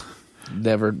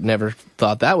 Never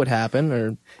thought that would happen,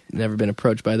 or never been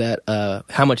approached by that.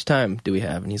 How much time do we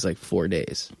have? And he's like, 4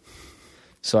 days.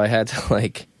 So I had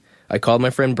to, I called my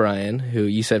friend Brian, who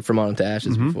you said from Autumn to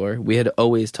Ashes before. We had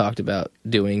always talked about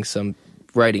doing some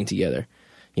writing together.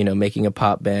 making a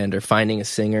pop band or finding a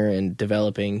singer and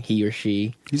developing he or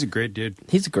she. He's a great dude.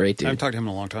 He's a great dude. I haven't talked to him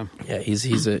in a long time. Yeah,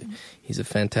 he's a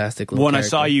fantastic little When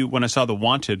character. I saw The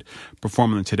Wanted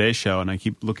perform on the Today Show, and I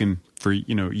keep looking for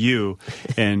you,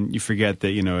 and you forget that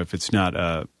if it's not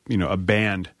a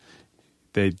band,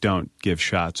 they don't give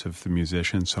shots of the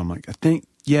musician. So I'm like, I think,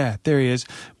 yeah, there he is.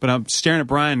 But I'm staring at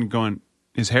Brian going,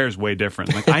 his hair is way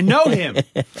different. Like, I know him.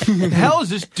 Who the hell is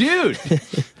this dude?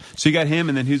 So you got him,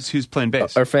 and then who's playing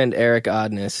bass? Our friend Eric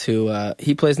Oddness, who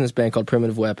he plays in this band called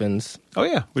Primitive Weapons. Oh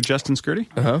yeah, with Justin Skirty.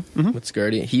 With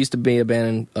Skirty. He used to be in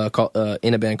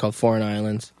a band called Foreign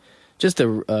Islands. Just a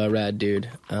rad dude.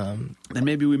 And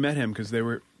maybe we met him because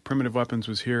Primitive Weapons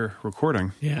was here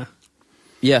recording. Yeah.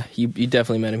 Yeah, you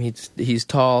definitely met him. He's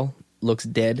tall, looks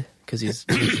dead because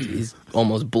he's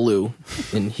almost blue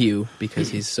in hue because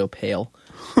he's so pale.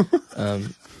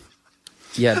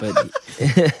 Yeah, but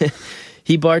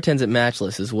he bartends at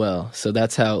Matchless as well. So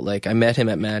that's how I met him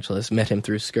at Matchless, met him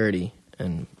through Skirty,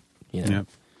 and Yep. I'll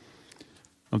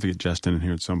have to get Justin in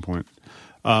here at some point.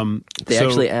 They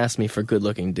actually asked me for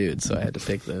good-looking dudes, so I had to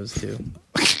pick those two.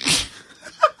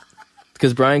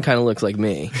 Because Brian kind of looks like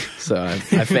me, so I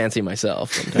fancy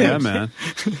myself sometimes. Yeah, man.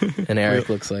 And Eric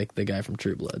looks like the guy from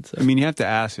True Blood. So. I mean, you have to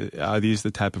ask, are these the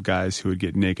type of guys who would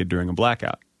get naked during a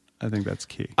blackout? I think that's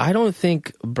key. I don't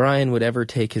think Brian would ever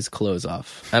take his clothes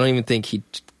off. I don't even think he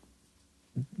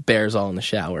bears all in the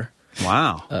shower.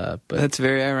 Wow. But That's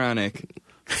very ironic.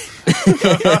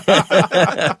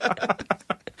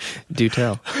 do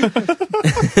tell.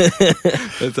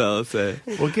 That's all I'll say.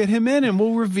 We'll get him in and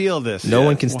we'll reveal this. No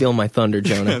one can steal my thunder,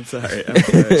 Jonah. I'm sorry. I'm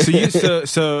sorry.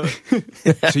 So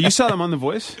you saw them on The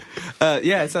Voice?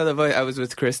 Yeah, I saw The Voice. I was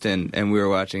with Kristen, and we were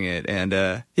watching it. And,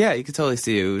 yeah, you could totally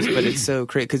see it. But it's so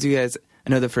crazy. Because you guys, I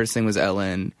know the first thing was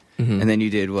Ellen. And then you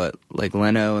did,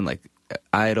 Leno and,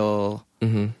 Idol.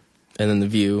 Mm-hmm. And then The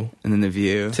View. And then The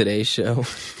View. Today's Show.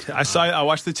 I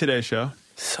watched the Today Show.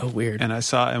 So weird. And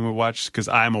we watched, because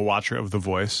I am a watcher of The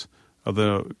Voice,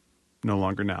 although no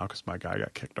longer now because my guy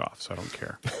got kicked off, so I don't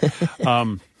care.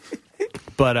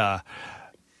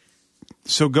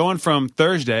 So going from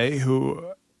Thursday, who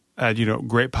had,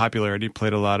 great popularity,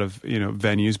 played a lot of,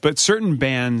 venues, but certain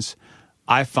bands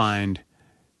I find,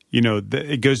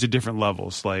 it goes to different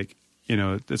levels.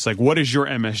 It's like, what is your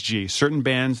MSG? Certain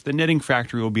bands, the Knitting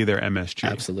Factory will be their MSG.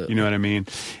 Absolutely. You know what I mean?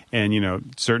 And,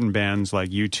 certain bands like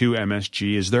U2,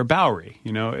 MSG is their Bowery.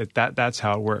 That's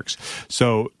how it works.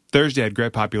 So Thursday had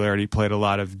great popularity, played a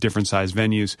lot of different size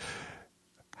venues.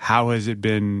 How has it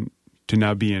been to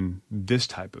now be in this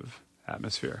type of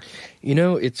atmosphere?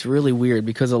 It's really weird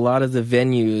because a lot of the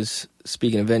venues,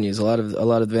 speaking of venues, a lot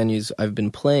of the venues I've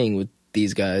been playing with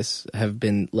these guys have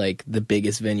been the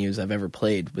biggest venues I've ever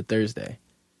played with Thursday.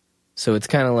 So it's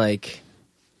kind of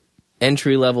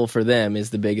entry level for them is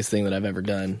the biggest thing that I've ever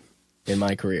done in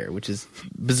my career, which is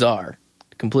bizarre,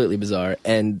 completely bizarre.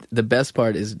 And the best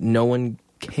part is no one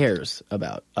cares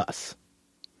about us.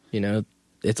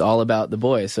 It's all about the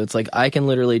boys. So it's I can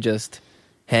literally just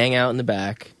hang out in the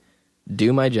back,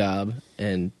 do my job,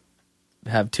 and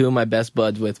have two of my best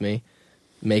buds with me.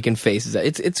 Making faces.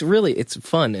 It's really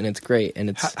fun and it's great and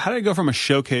it's. How did it go from a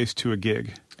showcase to a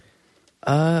gig?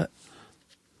 It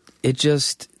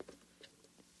just.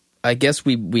 I guess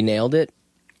we nailed it.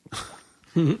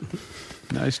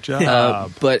 Nice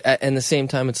job. But at the same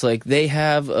time, it's they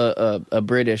have a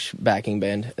British backing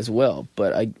band as well.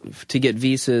 But to get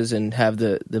visas and have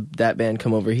that band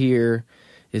come over here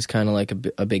is kind of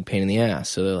a big pain in the ass.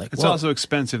 So they're it's also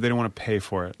expensive. They don't want to pay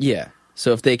for it. Yeah.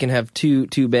 So if they can have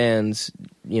two bands,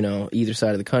 either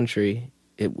side of the country,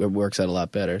 it works out a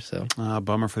lot better. So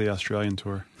bummer for the Australian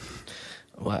tour.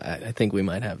 Well, I think we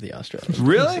might have the Australian.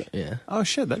 Really? Yeah. Oh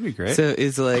shit, that'd be great. So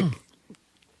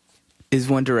is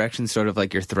One Direction sort of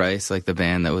like your Thrice, the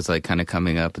band that was kind of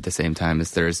coming up at the same time as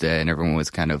Thursday, and everyone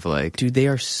was kind of Dude, they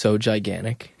are so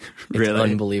gigantic. It's really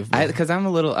unbelievable. Because I'm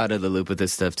a little out of the loop with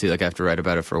this stuff too. I have to write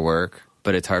about it for work,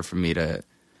 but it's hard for me to.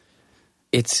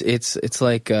 It's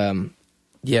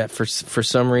yeah, for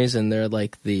some reason they're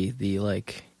the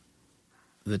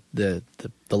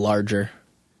larger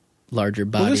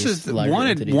bodies. Well, this is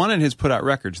Wanted has put out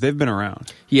records. They've been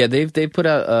around. Yeah, they've put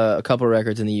out a couple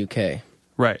records in the UK.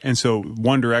 Right, and so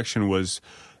One Direction was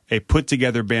a put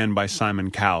together band by Simon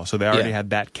Cowell, so they already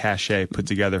had that cachet put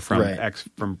together from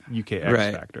from UK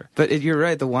X Factor. But you're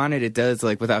right. The Wanted, it does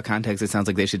without context, it sounds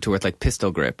like they should tour with Pistol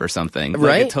Grip or something.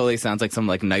 Right, it totally sounds like some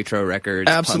Nitro Records.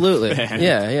 Absolutely,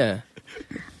 yeah.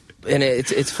 And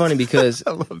it's funny because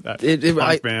I love that.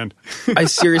 Punk band. I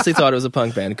seriously thought it was a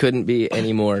punk band. Couldn't be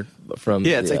any more from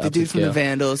Yeah, it's like the dude from the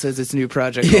Vandals has this new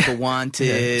project called The Wanted.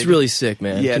 Yeah, it's really sick,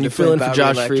 man. Yeah, Can you they're fill in playing for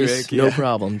Josh Bowery Electric, Freese? No yeah.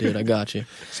 problem, dude. I got you.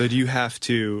 So do you have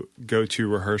to go to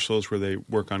rehearsals where they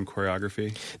work on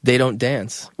choreography? They don't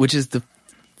dance, which is the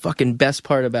fucking best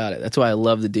part about it. That's why I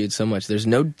love the dude so much. There's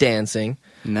no dancing.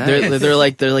 Nice. They're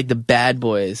like the bad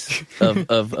boys of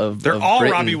They're of all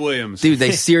Britain. Robbie Williams. Dude,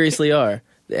 they seriously are.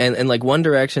 And like One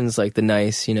Direction's like the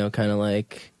nice, kind of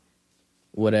like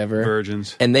whatever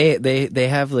Virgins. And they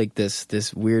have like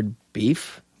this weird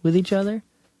beef with each other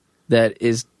that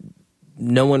is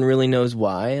no one really knows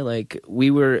why. Like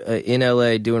we were in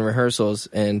LA doing rehearsals,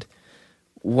 and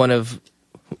one of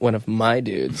my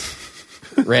dudes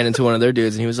ran into one of their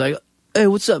dudes, and he was like, "Hey,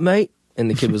 what's up, mate?" And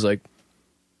the kid was like,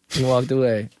 and walked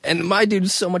away. And my dude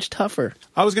is so much tougher.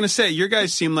 I was gonna say, your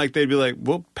guys seem like they'd be like,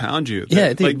 "We'll pound you."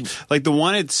 Yeah, dude. like the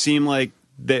one. It seemed like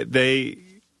they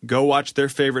go watch their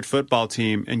favorite football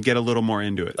team and get a little more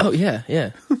into it. Oh yeah,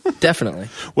 definitely.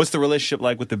 What's the relationship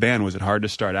like with the band? Was it hard to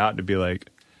start out to be like,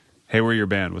 "Hey, we're your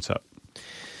band. What's up?"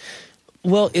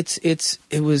 Well, it's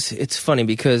funny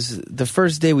because the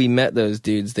first day we met those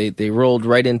dudes, they rolled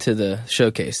right into the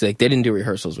showcase. Like they didn't do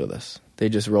rehearsals with us. They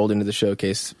just rolled into the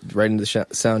showcase, right into the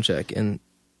sound check. And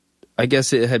I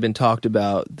guess it had been talked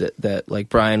about that like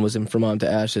Brian was in From Mom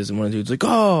to Ashes, and one of the dudes like,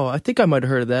 "Oh, I think I might have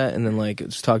heard of that." And then like it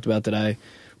was talked about that I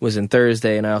was in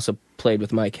Thursday, and I also played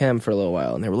with Mike Hem for a little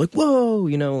while, and they were like, "Whoa,"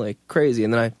 like crazy.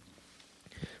 And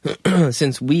then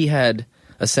since we had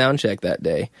a sound check that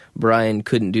day, Brian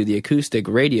couldn't do the acoustic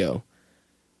radio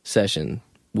session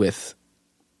with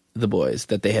the boys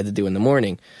that they had to do in the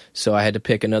morning. So I had to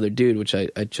pick another dude, which I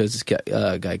chose this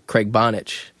guy, Craig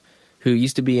Bonich, who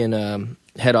used to be in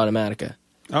Head Automatica.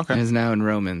 Okay. And is now in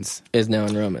Romans. Is now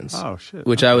in Romans. Oh, shit.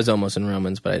 Which Okay. I was almost in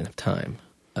Romans, but I didn't have time.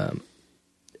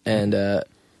 And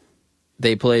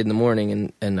they played in the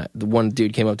morning, and the one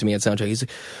dude came up to me at soundcheck. He's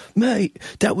like, "Mate,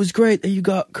 that was great that you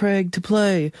got Craig to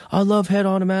play. I love Head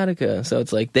Automatica." So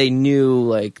it's like they knew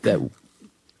like that,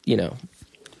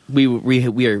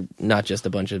 we are not just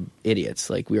a bunch of idiots.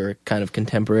 Like we were kind of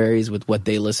contemporaries with what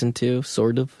they listened to,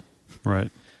 sort of. Right.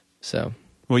 So.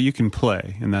 Well, you can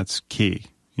play, and that's key.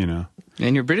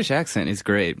 And your British accent is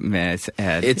great, man.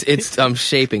 It's I'm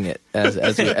shaping it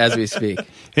as we speak.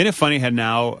 Isn't it funny how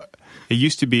now it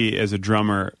used to be as a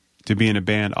drummer to be in a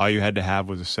band, all you had to have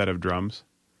was a set of drums.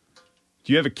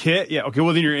 Do you have a kit? Yeah. Okay.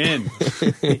 Well, then you're in.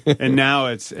 and now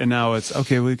it's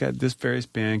okay. We got this various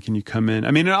band. Can you come in?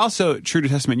 I mean, and also true to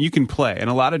testament, you can play, and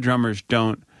a lot of drummers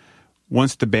don't.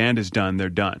 Once the band is done, they're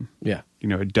done. Yeah.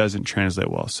 It doesn't translate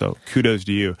well. So kudos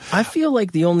to you. I feel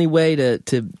like the only way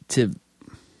to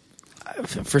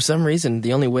for some reason,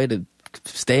 the only way to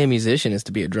stay a musician is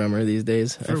to be a drummer these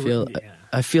days.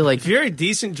 I feel like if you're a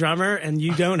decent drummer and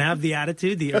you don't have the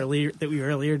attitude that we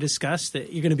earlier discussed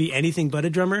that you're going to be anything but a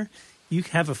drummer, you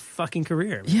have a fucking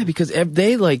career. Man. Yeah, because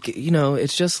they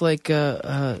it's just like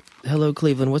Hello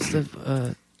Cleveland. What's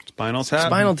the Spinal Tap?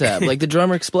 Spinal Tap. Like the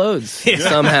drummer explodes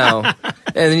somehow,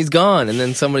 and then he's gone, and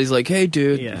then somebody's like, "Hey,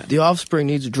 dude, The Offspring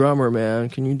needs a drummer, man.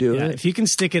 Can you do it?" If you can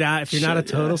stick it out, if you're not a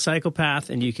total psychopath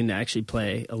and you can actually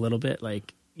play a little bit,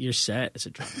 like you're set as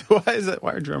a drummer. Why is that?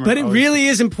 Why are drummers? But it really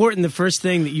is important. The first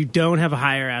thing that you don't have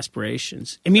higher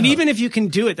aspirations. I mean, even if you can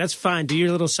do it, that's fine. Do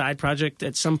your little side project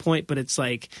at some point. But it's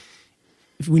like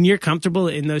when you're comfortable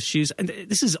in those shoes, and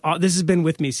this has been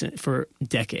with me for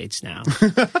decades now.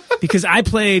 Because I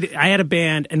had a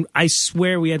band, and I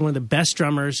swear we had one of the best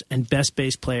drummers and best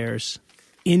bass players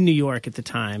in New York at the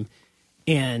time,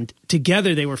 and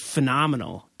together they were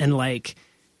phenomenal. And like,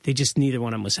 they just neither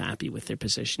one of them was happy with their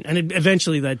position, and it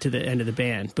eventually led to the end of the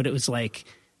band. But it was like,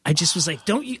 I just was like,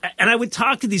 don't you? And I would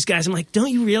talk to these guys. I'm like,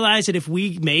 don't you realize that if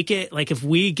we make it, like if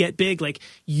we get big, like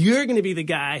you're going to be the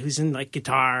guy who's in like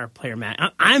guitar player mat.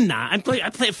 I'm not. I play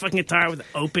a fucking guitar with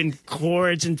open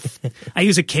chords and I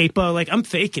use a capo. Like I'm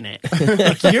faking it.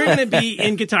 Like you're going to be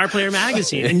in Guitar Player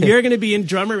magazine and you're going to be in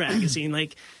Drummer magazine.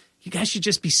 Like you guys should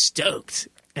just be stoked.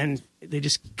 And they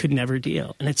just could never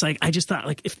deal. And it's like, I just thought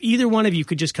like if either one of you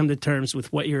could just come to terms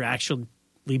with what you're actually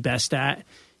best at,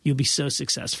 you'll be so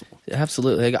successful.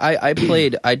 Absolutely. Like I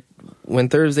played when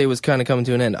Thursday was kind of coming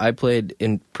to an end, I played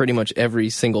in pretty much every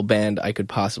single band I could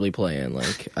possibly play in.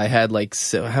 Like I had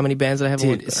how many bands did I have?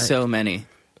 Dude, so many.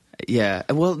 Yeah.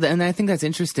 Well, and I think that's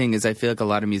interesting is I feel like a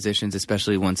lot of musicians,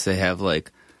 especially once they have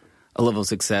like a level of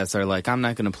success, are like, I'm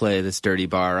not going to play this dirty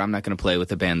bar. I'm not going to play with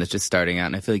a band that's just starting out.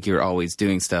 And I feel like you're always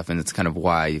doing stuff, and it's kind of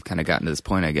why you've kind of gotten to this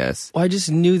point, I guess. Well, I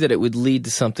just knew that it would lead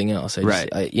to something else. Right.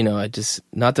 I just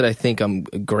not that I think I'm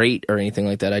great or anything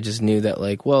like that. I just knew that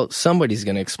like, well, somebody's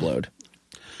going to explode.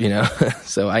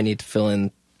 so I need to fill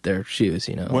in their shoes,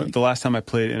 The last time I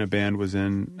played in a band was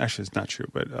actually it's not true,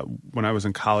 but when I was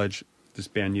in college, this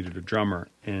band needed a drummer,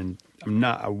 and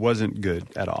I wasn't good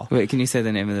at all. Wait, can you say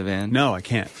the name of the band? No, I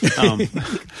can't.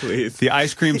 Please. The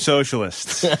Ice Cream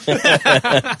Socialists.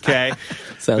 Okay.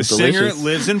 Sounds the singer delicious.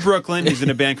 lives in Brooklyn. He's in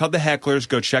a band called The Hecklers.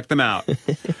 Go check them out.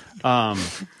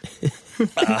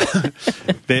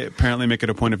 They apparently make it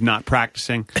a point of not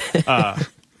practicing. I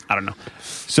don't know.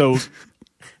 So,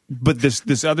 but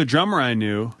this other drummer I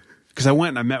knew, because I went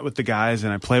and I met with the guys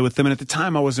and I played with them, and at the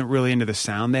time I wasn't really into the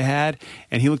sound they had,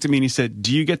 and he looked at me and he said,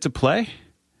 "Do you get to play?" And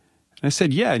I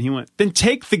said, "Yeah." And he went, "Then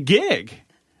take the gig."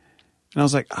 And I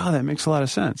was like, "Oh, that makes a lot of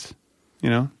sense.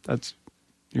 You're a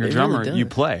It drummer, really does. you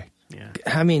play."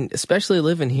 I mean, especially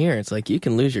living here, it's like you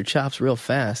can lose your chops real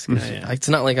fast. 'Cause it's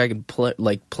not like I could play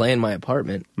in my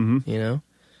apartment,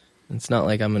 It's not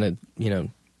like I'm going to,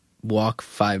 walk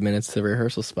 5 minutes to the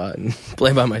rehearsal spot and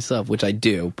play by myself, which I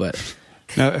do, but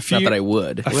Now, not that I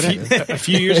would. A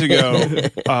few years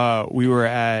ago, we were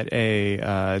at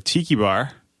a tiki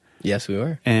bar, Yes, we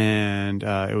were. and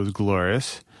it was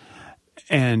glorious.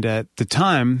 And at the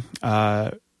time,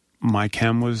 my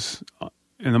chem was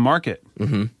in the market.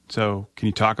 Mm-hmm. So can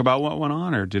you talk about what went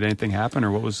on, or did anything happen,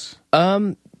 or what was...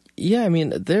 Yeah, I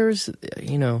mean, there's,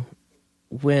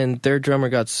 when their drummer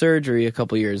got surgery a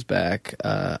couple years back,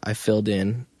 I filled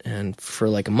in, and for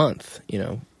like a month,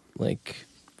 like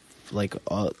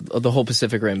the whole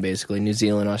Pacific Rim, basically, New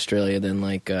Zealand, Australia, then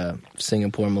like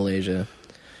Singapore, Malaysia,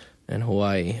 and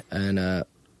Hawaii. And so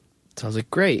I was like,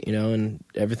 great, and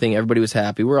everybody was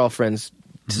happy. We're all friends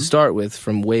to start with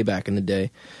from way back in the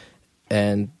day.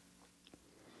 And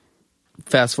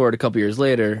fast forward a couple years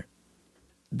later,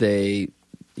 they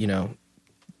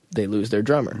lose their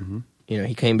drummer. Mm-hmm.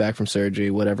 He came back from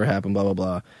surgery, whatever happened, blah, blah,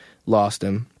 blah. Lost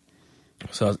him.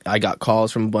 So I got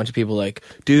calls from a bunch of people like,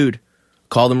 dude,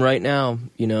 call them right now.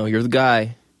 You're the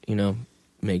guy.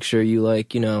 Make sure you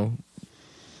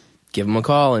give them a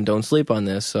call and don't sleep on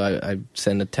this. So I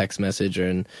send a text message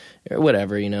or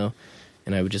whatever, and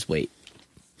I would just wait.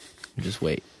 Just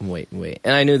wait and wait and wait.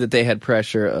 And I knew that they had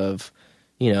pressure of,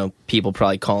 people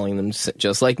probably calling them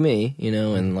just like me,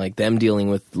 and like them dealing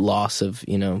with loss of,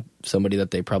 somebody that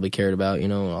they probably cared about,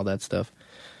 and all that stuff.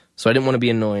 So I didn't want to be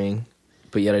annoying,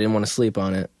 but yet I didn't want to sleep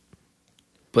on it.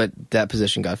 But that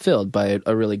position got filled by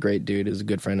a really great dude who's a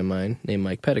good friend of mine named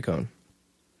Mike Petticone.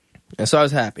 And so I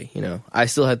was happy, I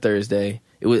still had Thursday.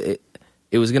 It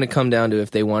was going to come down to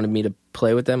if they wanted me to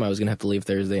play with them, I was going to have to leave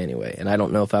Thursday anyway. And I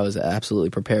don't know if I was absolutely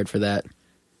prepared for that.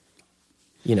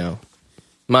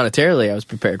 Monetarily, I was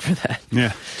prepared for that.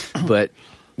 Yeah. But,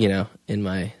 in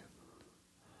my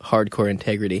hardcore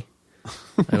integrity,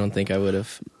 I don't think I would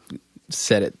have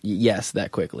said it yes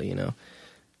that quickly,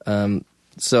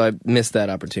 So I missed that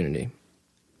opportunity.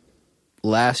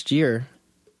 Last year,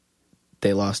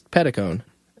 they lost Petticone,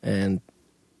 and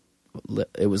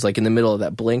it was like in the middle of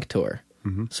that Blink tour.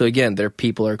 Mm-hmm. So again, their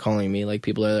people are calling me, like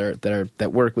people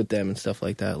that work with them and stuff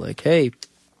like that. Like, hey,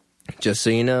 just so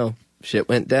you know, shit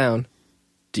went down.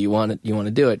 Do you want it? You want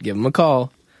to do it? Give them a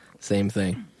call. Same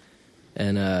thing.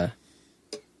 And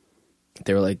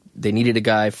they were like, they needed a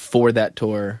guy for that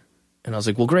tour, and I was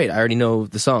like, well, great. I already know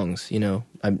the songs.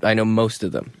 I know most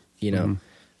of them. Mm-hmm.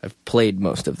 I've played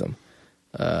most of them.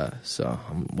 So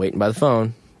I'm waiting by the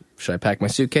phone. Should I pack my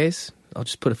suitcase? I'll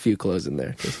just put a few clothes in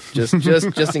there, just in case.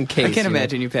 I can't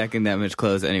imagine you packing that much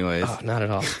clothes, anyways. Oh, not at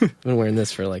all. I've been wearing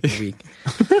this for like a week.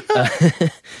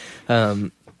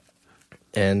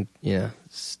 And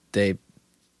they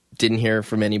didn't hear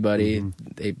from anybody.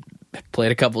 Mm-hmm. They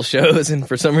played a couple shows, and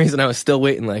for some reason, I was still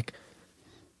waiting. Like,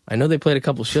 I know they played a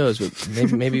couple shows, but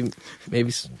maybe, I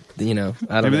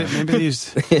don't know. Maybe they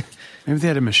used. Maybe they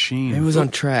had a machine. It was on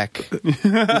track.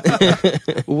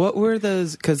 What were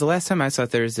those? Because the last time I saw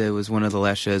Thursday was one of the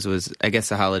last shows was, I guess,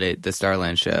 the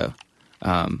Starland show,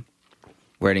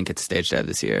 where I didn't get to stage dive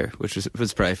this year, which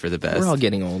was probably for the best. We're all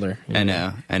getting older. I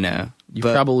know. You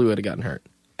probably would have gotten hurt.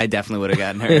 I definitely would have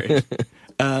gotten hurt.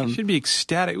 You should be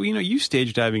ecstatic. Well, you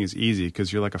stage diving is easy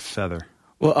because you're like a feather.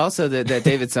 Well, also that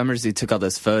David Summers, he took all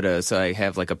those photos, so I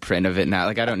have like a print of it now.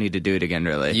 Like, I don't need to do it again,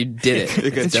 really. You did it.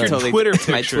 It's your Twitter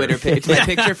picture. My Twitter page. My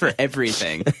picture for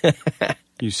everything.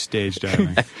 You stage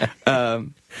diving.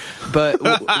 But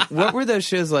what were those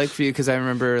shows like for you? Because I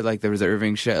remember, like, there was the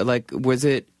Irving show. Like, was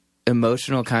it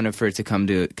emotional kind of for it to come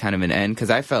to kind of an end?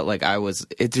 Because I felt like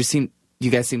it just seemed, you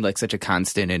guys seemed like such a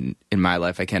constant in my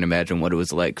life. I can't imagine what it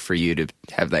was like for you to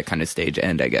have that kind of stage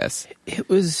end, I guess. It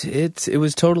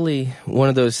was totally one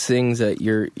of those things that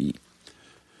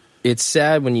it's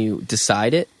sad when you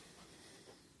decide it,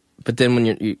 but then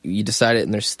when you decide it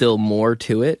and there's still more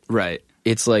to it. Right.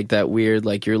 it's like that weird,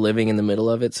 like you're living in the middle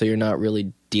of it, so you're not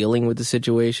really dealing with the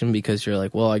situation because you're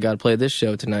like, well, I got to play this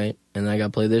show tonight, and then I got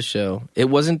to play this show. It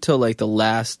wasn't until like the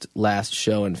last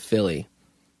show in Philly,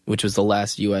 which was the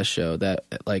last U.S. show, that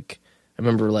like I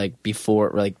remember like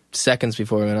before, like seconds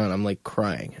before we went on, I'm like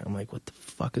crying. I'm like, what the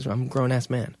fuck is wrong? I'm a grown ass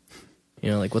man, you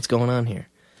know, like what's going on here?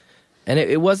 And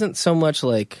it wasn't so much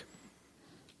like.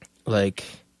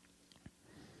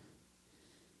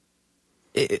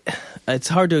 It's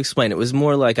hard to explain. It was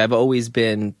more like I've always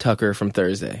been Tucker from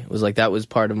Thursday. It was like that was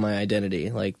part of my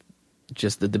identity. Like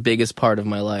just the biggest part of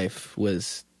my life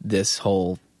was this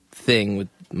whole thing with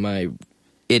my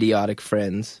idiotic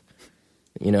friends,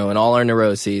 you know, and all our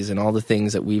neuroses and all the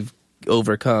things that we've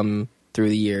overcome through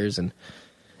the years. And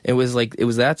it was like, it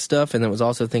was that stuff. And it was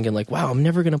also thinking like, wow, I'm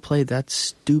never going to play that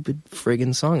stupid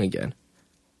friggin' song again,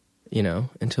 you know,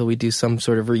 until we do some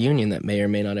sort of reunion that may or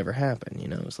may not ever happen. You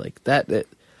know, it was like that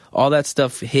all that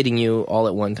stuff hitting you all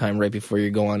at one time right before you're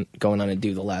going on and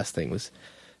do the last thing was,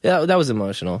 yeah, that was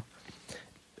emotional.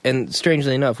 And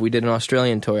strangely enough, we did an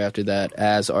Australian tour after that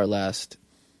as our last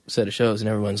set of shows, and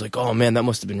everyone's like, oh man, that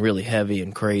must have been really heavy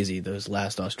and crazy, those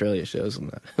last Australia shows.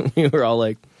 And we were all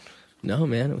like, no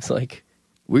man, it was like,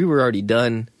 we were already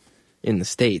done in the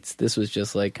States. This was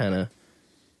just like kind of,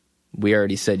 we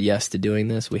already said yes to doing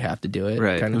this. We have to do it.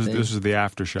 Right. This is the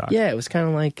aftershock. Yeah, it was kind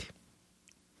of like,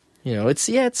 you know, it's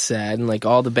sad, and like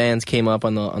all the bands came up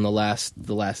on the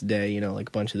last day. You know, like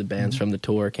a bunch of the bands from the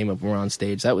tour came up and were on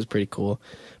stage. That was pretty cool,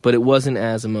 but it wasn't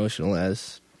as emotional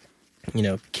as, you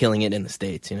know, killing it in the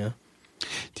States. You know.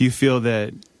 Do you feel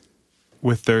that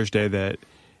with Thursday that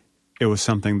it was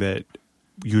something that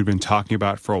you had been talking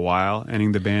about for a while,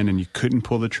 ending the band, and you couldn't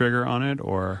pull the trigger on it,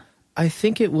 or? I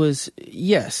think it was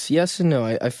yes and no.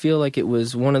 I feel like it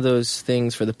was one of those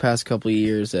things for the past couple of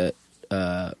years that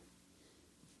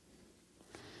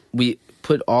we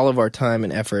put all of our time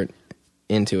and effort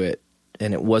into it,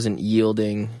 and it wasn't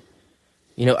yielding.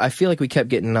 You know, I feel like we kept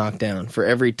getting knocked down. For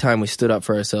every time we stood up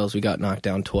for ourselves, we got knocked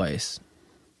down twice,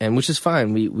 and which is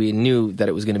fine. We knew that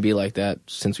it was going to be like that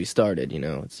since we started. You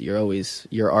know,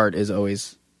 your art is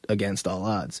always against all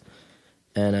odds,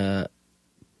 and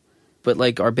but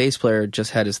like our bass player just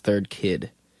had his third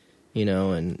kid, you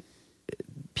know, and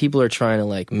people are trying to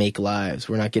like make lives.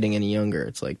 We're not getting any younger.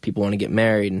 It's like people want to get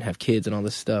married and have kids and all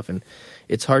this stuff, and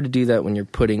it's hard to do that when you're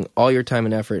putting all your time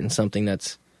and effort in something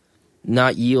that's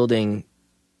not yielding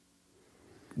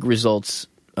results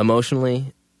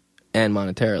emotionally and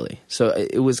monetarily. So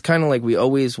it was kind of like we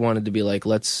always wanted to be like,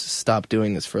 let's stop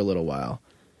doing this for a little while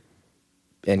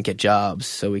and get jobs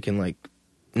so we can like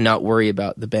not worry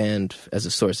about the band as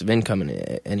a source of income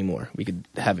anymore. We could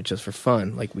have it just for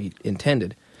fun like we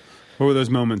intended. What were those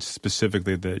moments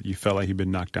specifically that you felt like you'd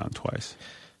been knocked down twice?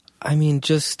 I mean,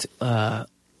 just... and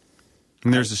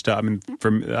there's the stuff, I mean,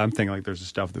 I'm thinking like there's the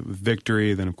stuff that with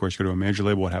Victory, then of course you go to a major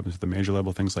label, what happens with the major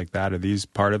label, things like that. Are these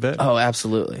part of it? Oh,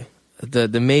 absolutely. The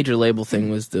major label thing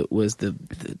was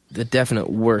the definite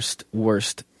worst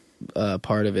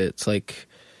part of it. It's like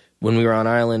when we were on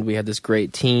Island, we had this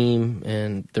great team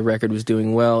and the record was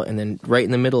doing well, and then right in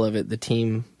the middle of it, the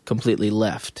team completely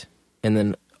left, and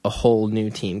then a whole new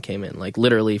team came in, like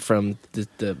literally from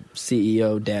the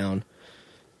CEO down,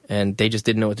 and they just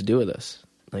didn't know what to do with us.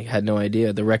 Like, had no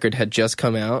idea. The record had just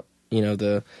come out, you know,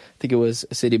 I think it was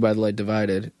City by the Light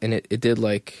Divided, and it did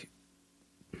like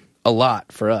a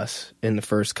lot for us in the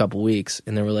first couple weeks,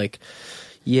 and they were like,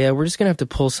 yeah, we're just gonna have to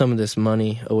pull some of this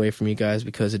money away from you guys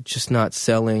because it's just not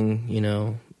selling, you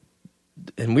know.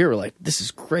 And we were like, this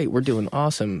is great, we're doing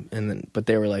awesome, but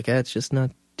they were like, it's just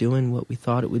not doing what we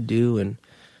thought it would do, and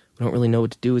we don't really know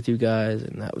what to do with you guys.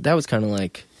 And that was kind of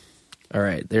like, all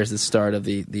right, there's the start of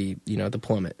the you know, the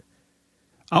plummet.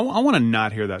 I want to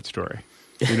not hear that story.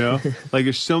 You know, like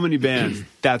there's so many bands.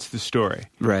 That's the story,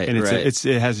 right? And right.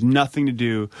 It has nothing to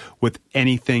do with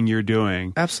anything you're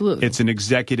doing. Absolutely, it's an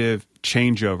executive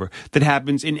changeover that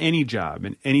happens in any job,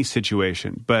 in any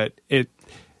situation. But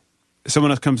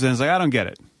someone else comes in and is like, I don't get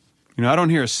it. You know, I don't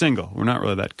hear a single. We're not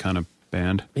really that kind of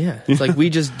band. Yeah, it's like we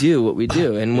just do what we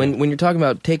do. And when you're talking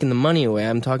about taking the money away,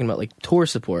 I'm talking about like tour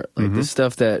support, like the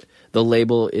stuff that the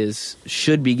label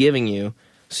should be giving you,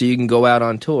 so you can go out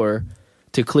on tour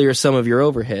to clear some of your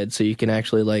overhead, so you can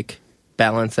actually like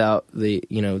balance out the,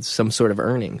 you know, some sort of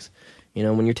earnings. You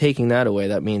know, when you're taking that away,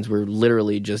 that means we're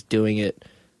literally just doing it,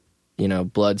 you know,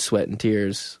 blood, sweat, and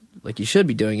tears, like you should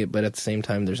be doing it, but at the same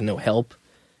time, there's no help.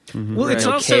 Well, it's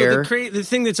also the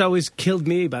thing that's always killed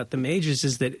me about the majors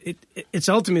is that it's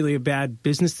ultimately a bad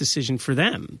business decision for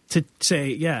them to say,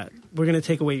 yeah, we're going to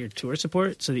take away your tour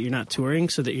support so that you're not touring,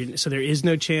 so there is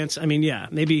no chance. I mean, yeah,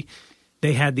 maybe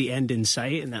they had the end in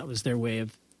sight and that was their way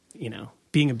of,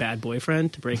 being a bad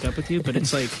boyfriend to break up with you, but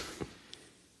it's like,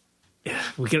 yeah,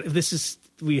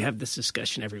 we have this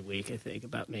discussion every week, I think,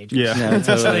 about majors. Yeah. No, It's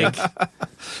totally. like,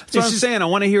 That's what I'm saying. I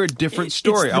want to hear a different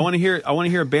story. I want to hear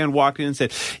a band walk in and say,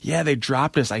 "Yeah, they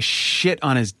dropped us. I shit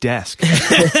on his desk."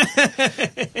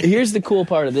 Here's the cool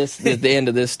part of this. The end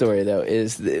of this story, though,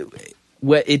 is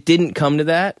it didn't come to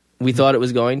that. We thought it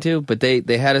was going to, but they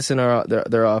had us in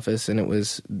their office, and it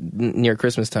was near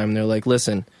Christmas time. And they're like,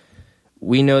 "Listen,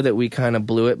 we know that we kind of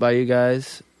blew it by you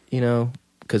guys,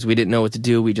 because we didn't know what to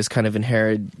do. We just kind of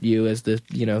inherited you as the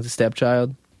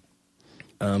stepchild.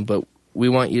 But we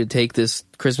want you to take this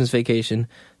Christmas vacation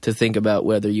to think about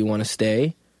whether you want to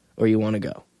stay or you want to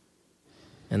go."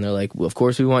 And they're like, "Well, of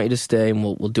course we want you to stay, and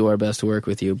we'll do our best to work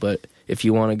with you. But if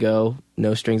you want to go,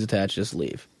 no strings attached, just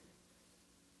leave."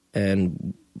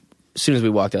 And as soon as we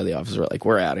walked out of the office, we're like,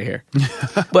 "We're out of here."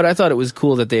 But I thought it was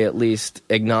cool that they at least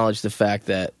acknowledged the fact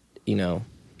that, no,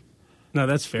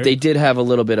 that's fair. they did have a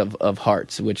little bit of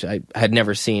hearts, which I had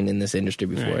never seen in this industry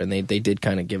before. Right. And they did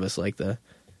kind of give us like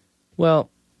well,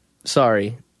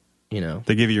 sorry,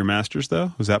 They give you your masters,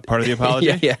 though? Was that part of the apology?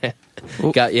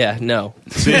 No.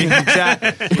 See?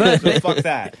 Exactly. Fuck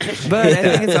that. But I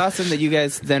think it's awesome that you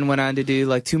guys then went on to do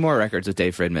like 2 more records with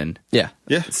Dave Fridman. Yeah.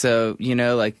 Yeah. So,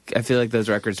 I feel like those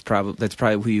records that's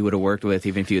probably who you would have worked with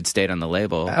even if you had stayed on the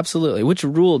label. Absolutely. Which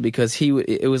ruled because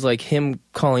it was like him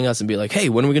calling us and be like, "Hey,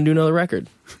 when are we going to do another record?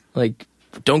 Like,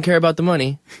 don't care about the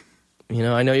money.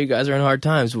 I know you guys are in hard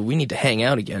times, but we need to hang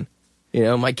out again.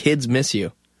 My kids miss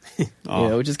you."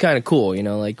 Which is kind of cool,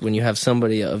 like when you have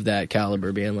somebody of that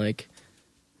caliber being like,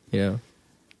 "You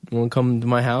want to come to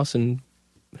my house and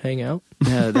hang out?"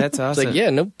 No, that's It's awesome. like,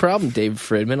 yeah, no problem, Dave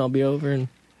Fridman. I'll be over in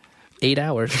 8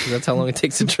 hours. That's how long it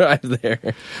takes to drive there.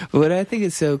 What I think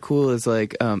is so cool is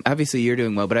like, obviously you're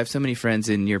doing well, but I have so many friends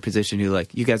in your position who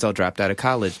like, you guys all dropped out of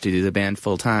college to do the band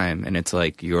full time. And it's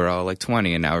like, you're all like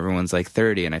 20 and now everyone's like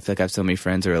 30. And I feel like I have so many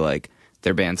friends who are like,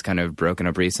 their band's kind of broken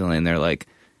up recently and they're like,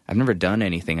 "I've never done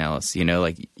anything else."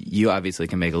 Like you obviously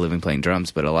can make a living playing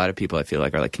drums, but a lot of people I feel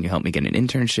like are like, "Can you help me get an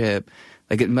internship?"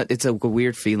 Like it's a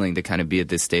weird feeling to kind of be at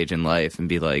this stage in life and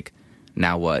be like,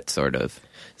 now what, sort of.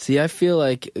 See, I feel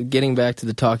like getting back to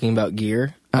the talking about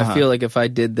gear, I feel like if I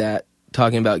did that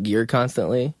talking about gear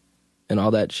constantly and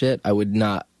all that shit, I would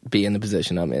not be in the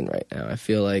position I'm in right now. I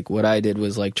feel like what I did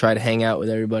was like try to hang out with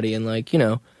everybody and like,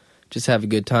 just have a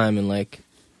good time and like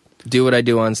do what I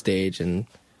do on stage and,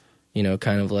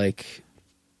 kind of like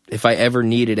if I ever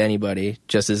needed anybody,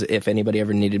 just as if anybody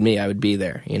ever needed me, I would be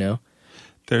there,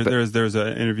 There's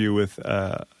an interview with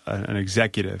an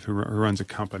executive who runs a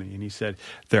company, and he said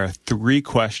there are 3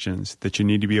 questions that you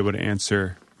need to be able to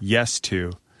answer yes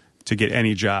to get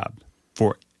any job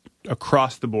for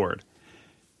across the board.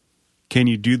 Can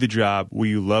you do the job? Will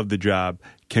you love the job?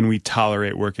 Can we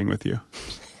tolerate working with you?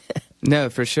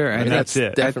 No, for sure. And that's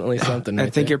it. Definitely something. I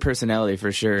right think there. your personality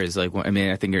for sure is like,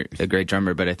 I think you're a great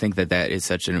drummer, but I think that is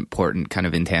such an important kind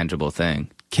of intangible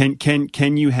thing.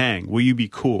 Can you hang? Will you be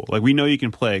cool? Like, we know you can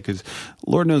play because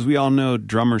Lord knows we all know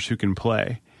drummers who can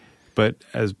play. But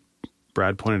as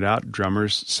Brad pointed out,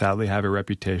 drummers sadly have a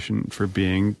reputation for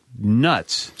being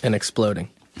nuts. and exploding.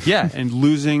 Yeah, and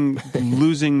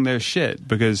losing their shit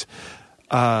because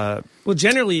well,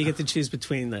 generally you get to choose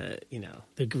between the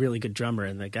really good drummer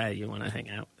and the guy you want to hang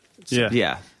out with. So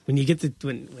Yeah. when you get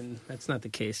when that's not the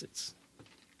case, it's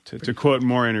to quote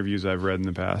more interviews I've read in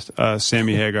the past.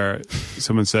 Sammy Hagar,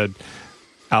 someone said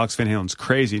Alex Van Halen's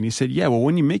crazy, and he said, "Yeah, well,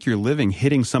 when you make your living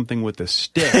hitting something with a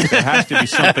stick, there has to be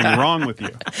something wrong with you."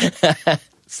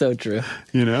 So true.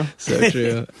 So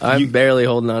true. I'm barely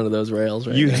holding on to those rails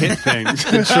right you now. hit things.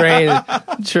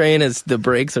 The train is the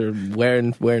brakes are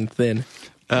wearing thin.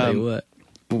 Tell you what.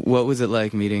 What was it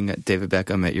like meeting David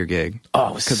Beckham at your gig? Oh,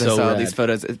 it was Because so I saw rad. these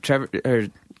photos.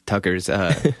 Tucker's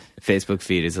Facebook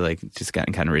feed is like just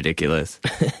gotten kind of ridiculous.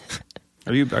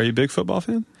 Are you a big football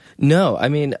fan? No, I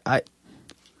mean, I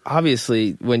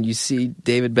obviously when you see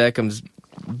David Beckham's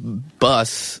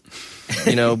bus,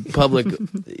 public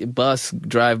bus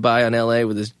drive by on LA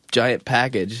with this giant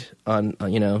package on,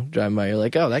 driving by, you're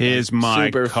like, oh, that Here's guy's my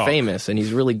super cock. famous and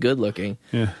he's really good looking.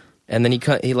 Yeah. And then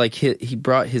he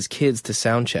brought his kids to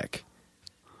sound check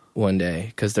one day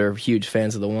because they're huge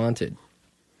fans of The Wanted.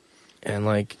 And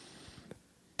like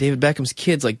David Beckham's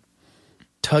kids like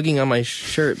tugging on my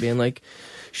shirt, being like,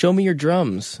 "Show me your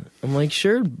drums." I'm like,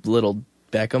 "Sure, little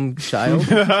Beckham child,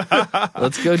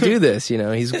 let's go do this."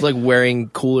 He's like wearing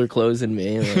cooler clothes than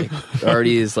me, like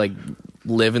already is like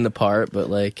living the part, but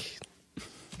like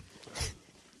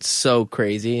so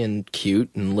crazy and cute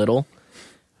and little,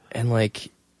 and like.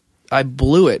 I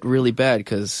blew it really bad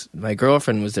because my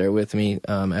girlfriend was there with me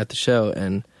at the show,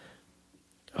 and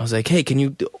I was like, hey, can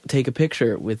you take a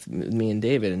picture with me and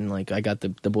David? And like, I got the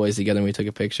boys together and we took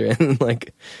a picture and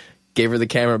like gave her the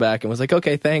camera back and was like,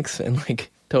 okay, thanks. And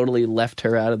like totally left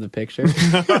her out of the picture.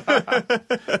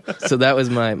 So that was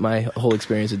my whole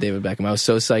experience with David Beckham. I was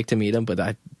so psyched to meet him, but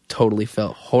I totally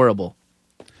felt horrible.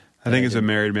 I think as a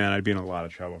married man, I'd be in a lot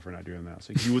of trouble for not doing that. It's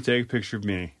like, you will take a picture of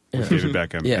me with David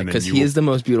Beckham. Yeah, and then because you he will- is the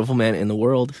most beautiful man in the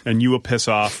world. And you will piss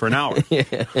off for an hour.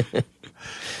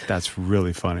 That's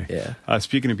really funny. Yeah.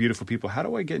 Speaking of beautiful people, how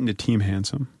do I get into Team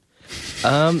Handsome?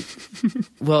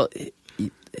 Well,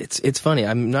 it's funny.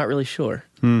 I'm not really sure.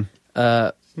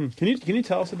 Can you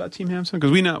tell us about Team Handsome?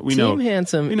 Because we know Team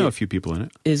Handsome we know a few people in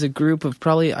it. is a group of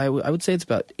probably I would say it's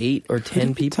about 8 or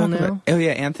 10 people now. Oh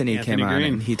yeah, Anthony came on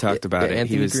Green. and he talked about it.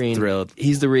 Anthony He was Green, thrilled.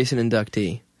 He's the recent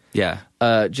inductee. Yeah.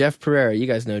 Jeff Pereira, you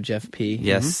guys know Jeff P.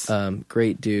 Yes.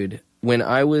 Great dude. When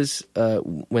I was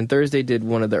when Thursday did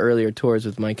one of the earlier tours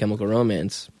with My Chemical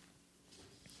Romance,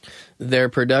 their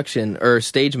production or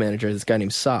stage manager, this guy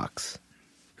named Socks,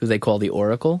 who they call the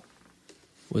Oracle,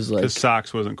 was like, Because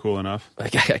socks wasn't cool enough.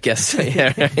 like I guess so,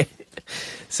 yeah, right.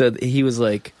 So he was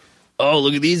like, "Oh,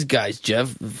 look at these guys, Jeff.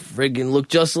 Friggin' look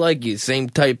just like you. Same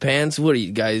tight pants. What are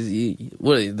you guys?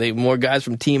 What are they? More guys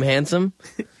from Team Handsome?"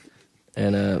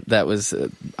 And that was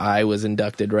I was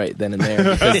inducted right then and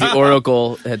there because the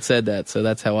Oracle had said that. So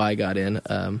that's how I got in.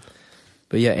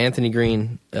 But yeah, Anthony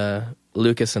Green,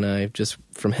 Lucas, and I just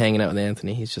from hanging out with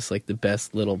Anthony, he's just like the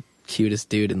best little cutest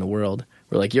dude in the world.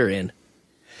 We're like, you're in.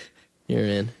 You're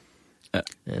in.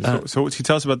 So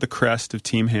tell us about the crest of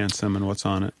Team Handsome and what's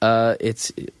on it.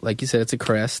 It's like you said, it's a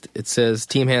crest. It says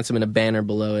Team Handsome and a banner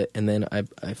below it, and then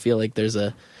I feel like there's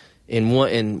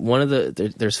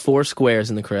there's 4 squares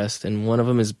in the crest, and one of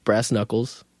them is brass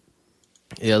knuckles.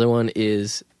 The other one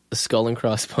is a skull and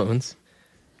crossbones.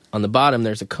 On the bottom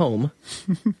there's a comb,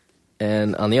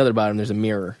 and on the other bottom there's a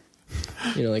mirror.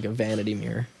 You know, like a vanity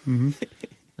mirror. Mm-hmm.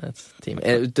 That's Team.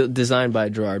 And it was designed by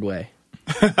Gerard Way.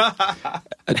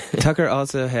 Tucker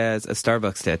also has a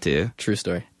Starbucks tattoo. True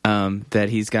story. That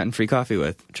he's gotten free coffee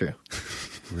with. True.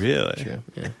 Really? True.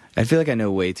 Yeah. I feel like I know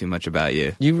way too much about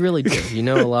you. You really do. You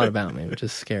know a lot about me, which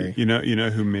is scary. You know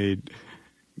who made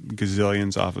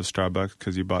gazillions off of Starbucks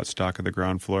because he bought stock of the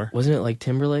ground floor? Wasn't it like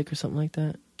Timberlake or something like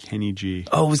that? Kenny G.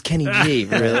 Oh, it was Kenny G. Really?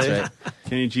 That's right.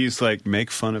 Kenny G's like, make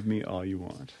fun of me all you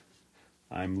want.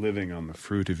 I'm living on the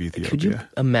fruit of Ethiopia. Could you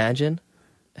imagine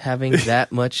having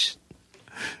that much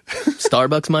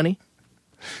Starbucks money?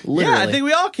 Literally. Yeah, I think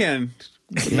we all can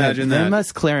imagine They that.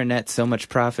 must clarinet so much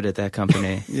profit at that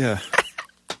company. Yeah.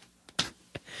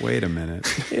 Wait a minute.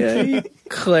 Yeah, he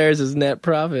declares his net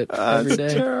profit every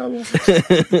day. Terrible.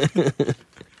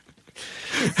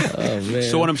 Oh man.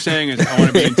 So what I'm saying is I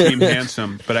want to be in Team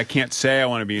Handsome, but I can't say I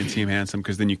want to be in Team Handsome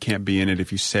because then you can't be in it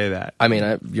if you say that. I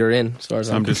mean, you're in as far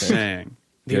as I'm I'm just concerned. saying.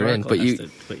 You're in, but has to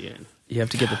put you in. you have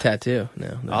to get the tattoo.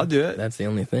 No, I'll do it. That's the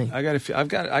only thing. I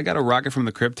got a rocket from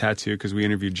the crib tattoo because we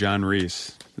interviewed John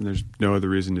Reese, and there's no other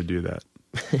reason to do that.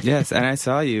 Yes, and I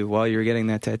saw you while you were getting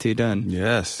that tattoo done.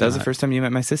 Yes, That was the first time you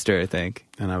met my sister, I think.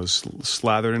 and I was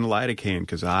slathered in lidocaine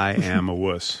because I am a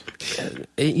wuss.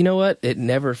 You know what? It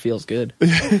never feels good.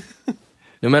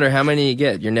 No matter how many you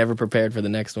get, you're never prepared for the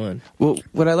next one. Well,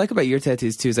 what I like about your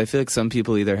tattoos, too, is I feel like some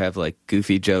people either have, like,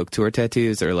 goofy joke tour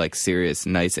tattoos or, like, serious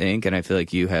nice ink, and I feel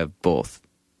like you have both.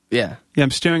 Yeah. Yeah, I'm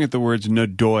staring at the words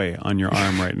 "Nodoy" on your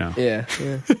arm right now. Yeah.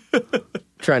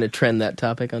 Trying to trend that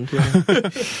topic on Twitter.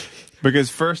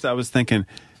 Because first I was thinking,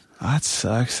 oh, that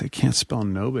sucks. I can't spell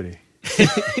nobody.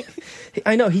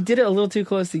 I know, he did it a little too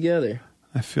close together.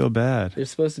 I feel bad.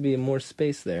 There's supposed to be more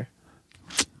space there.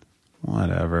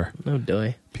 Whatever. No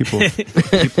doy. People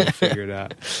figure it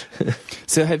out.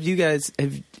 So have you guys...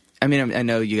 I mean, I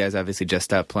know you guys obviously just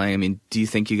stopped playing. I mean, do you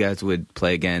think you guys would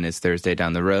play again? Is Thursday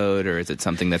down the road, or is it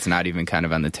something that's not even kind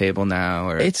of on the table now?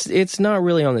 Or It's not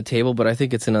really on the table, but I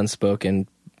think it's an unspoken,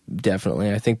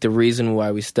 definitely. I think the reason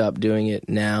why we stopped doing it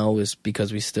now is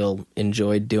because we still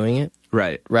enjoyed doing it.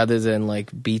 Right. Rather than,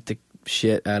 like, beat the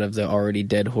shit out of the already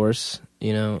dead horse,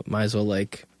 you know, might as well,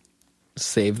 like,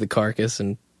 save the carcass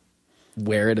and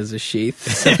wear it as a sheath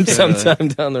sometime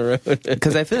down the road.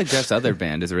 Because I feel like Jeff's other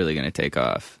band is really going to take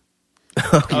off.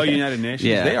 Oh, United Nations.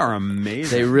 Yeah. They are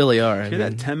amazing. They really are. Hear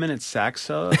that 10-minute sax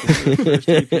solo?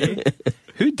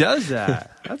 Who does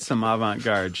that? That's some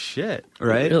avant-garde shit,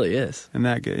 Right? It really is. And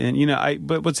that, and you know,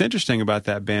 but what's interesting about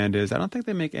that band is I don't think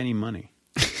they make any money.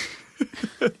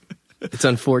 It's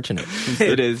unfortunate.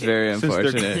 It is very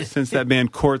unfortunate. Since that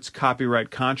band courts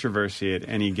copyright controversy at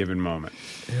any given moment.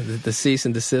 The cease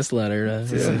and desist letter.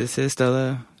 Cease and desist,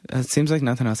 although it seems like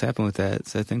nothing else happened with that.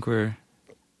 So I think we're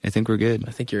I think we're good.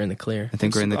 I think you're in the clear. I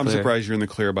think we're in the I'm clear. surprised you're in the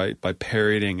clear by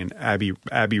parodying an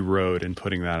Abbey Road and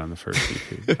putting that on the first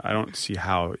EP. I don't see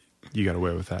how you got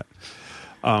away with that.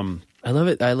 I love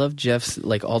it. I love Jeff's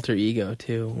like alter ego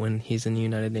too when he's in the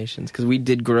United Nations because we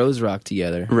did Grows Rock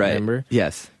together. Right. Remember?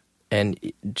 Yes. And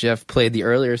Jeff played the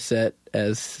earlier set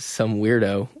as some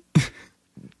weirdo.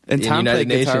 And in Tom United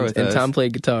played guitar Nations, with and us. Tom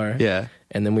played guitar. Yeah.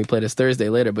 And then we played his Thursday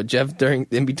later. But Jeff,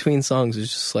 in between songs, was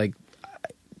just like,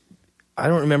 I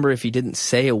don't remember if he didn't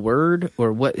say a word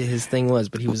or what his thing was,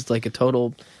 but he was like a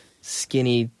total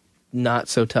skinny, not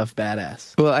so tough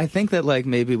badass. Well, I think that like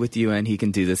maybe with UN he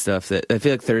can do this stuff that I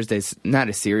feel like Thursday's not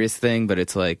a serious thing, but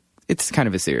it's like it's kind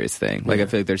of a serious thing. Like I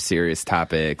feel like there's serious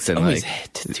topics and Always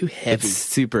like too heavy. It's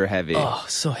super heavy. Oh,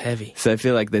 so heavy. So I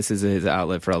feel like this is his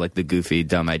outlet for all like the goofy,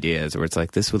 dumb ideas where it's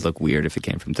like this would look weird if it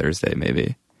came from Thursday,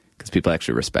 maybe because people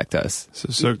actually respect us.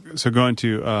 So going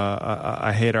to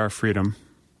I Hate Our Freedom.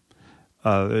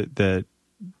 Are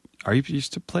you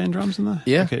used to playing drums in that?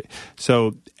 Yeah. Okay.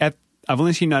 So I've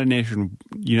only seen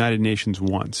United Nations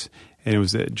once, and it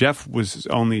was Jeff was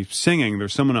only singing.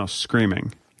 There's someone else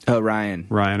screaming. Oh, Ryan.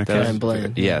 Okay. Ryan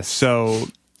Bland. Yes. So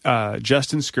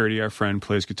Justin Skirty, our friend,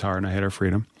 plays guitar in I Hate Our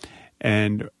Freedom,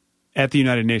 and at the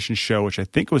United Nations show, which I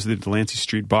think was the Delancey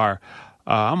Street Bar.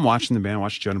 I'm watching the band,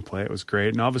 watching Jordan play. It was great.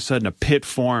 And all of a sudden, a pit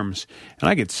forms, and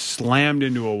I get slammed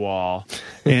into a wall.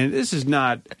 And this is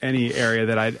not any area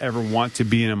that I'd ever want to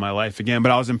be in my life again.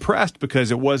 But I was impressed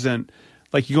because it wasn't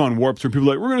like you go on Warped Tour, people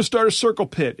are like, we're going to start a circle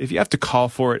pit. If you have to call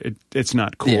for it, it's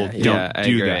not cool. Yeah, Don't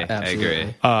do that.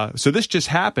 Absolutely. I agree. So this just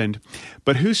happened.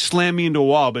 But who slammed me into a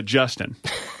wall but Justin?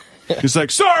 He's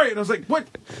like, sorry. And I was like, what?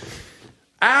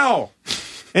 Ow.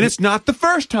 And it's not the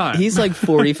first time. He's like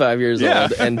 45 years Yeah.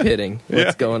 old and pitting.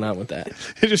 What's going on with that?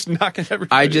 He's just knocking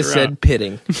everybody I just around. said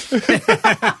pitting. It's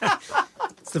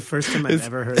the first time I've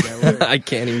ever heard that word. I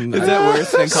can't even. Is that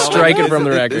worse than calling Strike it from the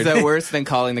record. Is that worse than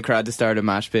calling the crowd to start a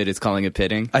mosh pit? Is calling it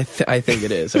pitting? I think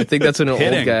it is. I think that's what an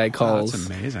Hitting. old guy Oh, calls. that's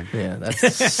amazing. Yeah, that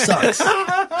sucks.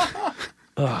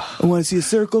 I want to see a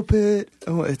circle pit.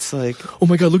 Oh, it's like Oh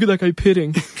my god, look at that guy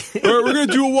pitting. All right, we're going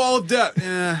to do a wall of death.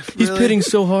 Yeah, He's pitting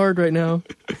so hard right now.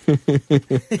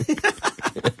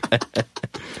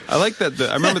 I like that.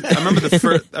 I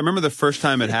remember the first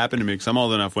time it happened to me because I'm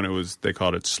old enough when they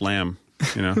called it slam,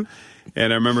 you know.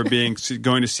 And I remember going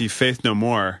to see Faith No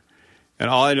More, and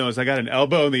all I know is I got an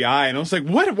elbow in the eye, and I was like,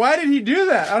 "What? Why did he do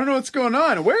that? I don't know what's going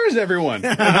on. Where is everyone?"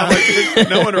 And I'm like, "There's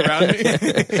no one around me."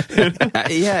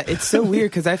 yeah, it's so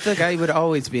weird because I feel like I would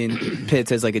always be in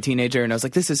pits as like a teenager, and I was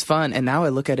like, "This is fun." And now I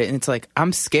look at it, and it's like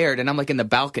I'm scared, and I'm like in the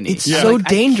balcony. It's so Like, I can't-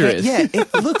 dangerous. Yeah,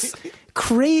 it looks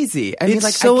crazy. I mean, It's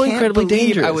like so I can't incredibly believe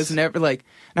dangerous. I was never like.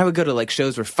 And I would go to like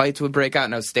shows where fights would break out,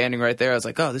 and I was standing right there. I was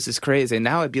like, "Oh, this is crazy." And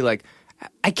now I'd be like,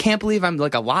 "I can't believe I'm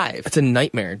like alive." It's a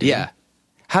nightmare, dude. Yeah.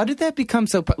 How did that become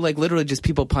so like literally just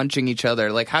people punching each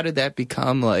other? Like how did that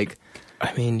become like?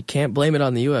 I mean, you can't blame it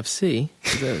on the UFC.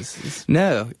 It's-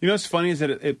 No. You know what's funny is that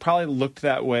it probably looked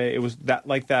that way. It was that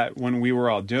like that when we were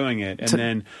all doing it, and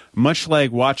then much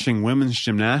like watching women's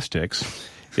gymnastics.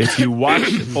 If you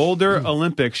watch older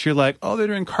Olympics, you're like, oh, they're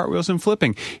doing cartwheels and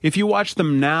flipping. If you watch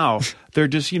them now, they're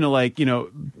just, banging,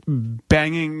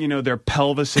 their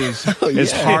pelvises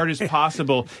as hard as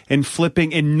possible and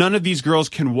flipping. And none of these girls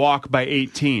can walk by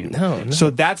 18. No. So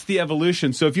that's the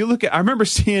evolution. So if you look at, I remember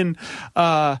seeing,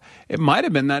 it might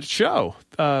have been that show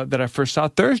that I first saw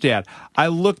Thursday at. I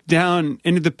looked down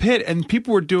into the pit and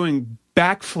people were doing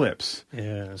backflips.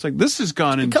 Yeah. It's like, this has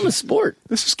gone into become a sport.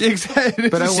 This is exactly.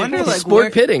 But I wonder, like, Sport where,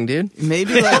 pitting, dude.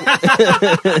 maybe like,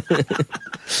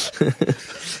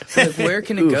 like, where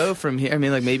can it go from here? I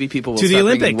mean, like, maybe people will To the start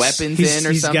bringing Olympics. weapons He's- in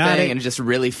or he's got something it. and just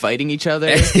really fighting each other.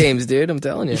 X Games, dude. I'm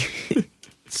telling you. God,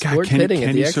 Sport can pitting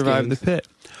at the you X survive Games. the pit?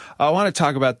 I want to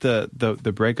talk about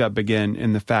the breakup again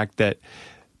in the fact that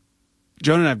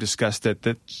Joan and I have discussed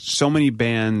that so many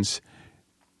bands,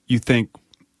 you think,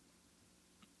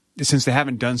 since they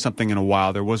haven't done something in a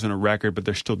while, there wasn't a record, but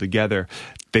they're still together,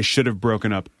 they should have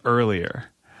broken up earlier.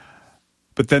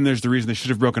 But then there's the reason they should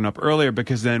have broken up earlier,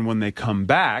 because then when they come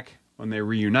back, when they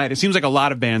reunite, it seems like a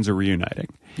lot of bands are reuniting.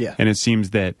 Yeah. And it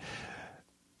seems that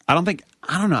I want to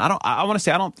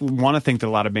think that a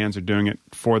lot of bands are doing it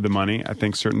for the money. I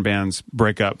think certain bands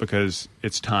break up because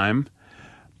it's time.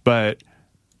 But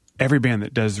every band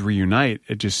that does reunite,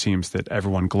 it just seems that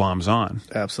everyone gloms on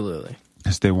Absolutely.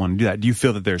 as they want to do that. Do you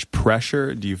feel that there's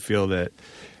pressure? Do you feel that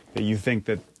you think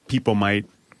that people might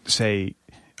say,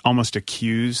 almost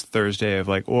accuse Thursday of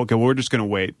like, well, okay, we're just going to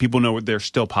wait. People know they're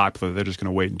still popular. They're just going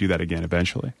to wait and do that again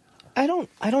eventually. I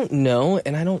don't know,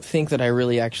 and I don't think that I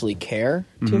really actually care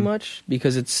too much,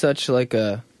 because it's such like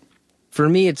for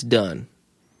me, it's done.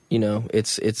 You know,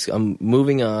 it's I'm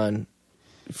moving on,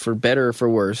 for better or for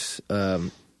worse. You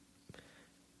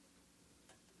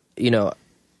know,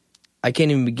 I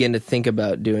can't even begin to think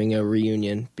about doing a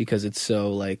reunion because it's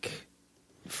so like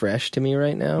fresh to me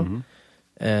right now. Mm-hmm.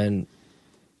 And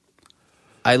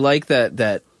I like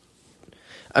that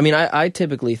I mean, I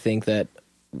typically think that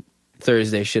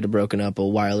Thursday should have broken up a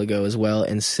while ago as well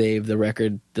and saved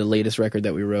the latest record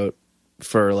that we wrote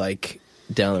for like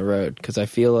down the road, because I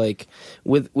feel like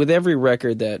with every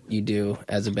record that you do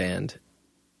as a band,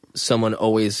 someone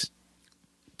always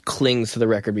clings to the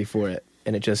record before it,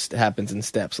 and it just happens in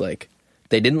steps. Like,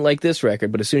 they didn't like this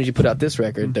record, but as soon as you put out this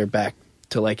record, they're back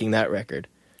to liking that record.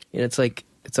 And it's like,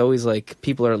 it's always like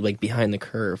people are like behind the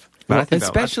curve. Well,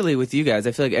 especially with you guys,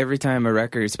 I feel like every time a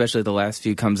record, especially the last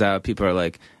few, comes out, people are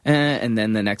like, and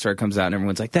then the next record comes out, and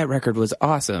everyone's like, that record was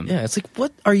awesome. Yeah, it's like,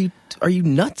 what are you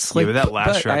nuts? Like, but that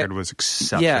last record was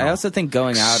exceptional. Yeah, I also think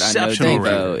Going Out on No Day,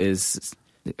 though, is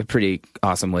a pretty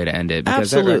awesome way to end it,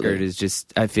 because Absolutely. that record is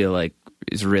just, I feel like,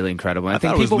 is really incredible. And I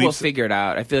think people will figure it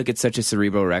out. I feel like it's such a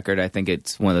cerebral record. I think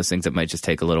it's one of those things that might just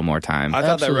take a little more time. I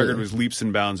thought that record was leaps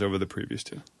and bounds over the previous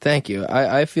two. Thank you.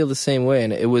 I feel the same way.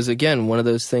 And it was, again, one of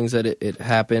those things that it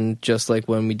happened just like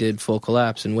when we did Full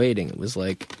Collapse and Waiting. It was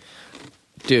like,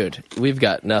 dude, we've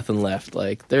got nothing left.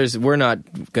 Like, we're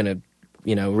not going to,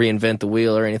 you know, reinvent the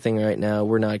wheel or anything right now.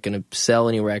 We're not going to sell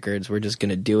any records. We're just going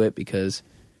to do it because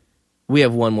we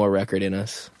have one more record in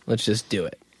us. Let's just do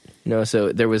it. You know,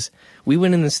 so we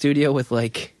went in the studio with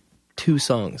like 2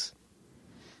 songs.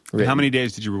 Written. How many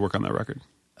days did you work on that record?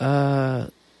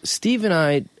 Steve and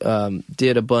I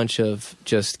did a bunch of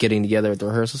just getting together at the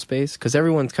rehearsal space, because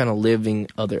everyone's kind of living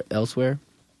elsewhere.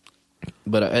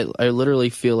 But I literally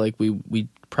feel like we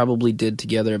probably did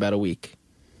together about a week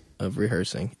of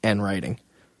rehearsing and writing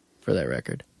for that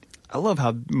record. I love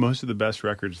how most of the best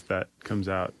records that comes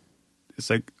out, it's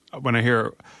like when I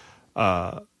hear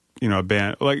you know, a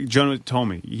band, like Jonah told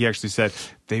me, he actually said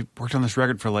they worked on this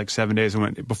record for like 7 days and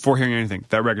went, before hearing anything,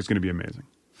 that record's going to be amazing.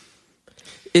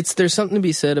 There's something to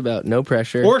be said about no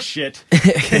pressure. Or shit.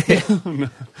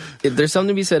 There's something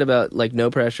to be said about like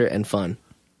no pressure and fun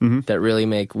that really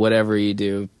make whatever you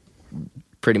do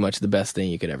pretty much the best thing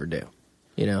you could ever do,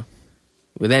 you know,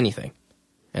 with anything.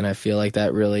 And I feel like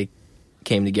that really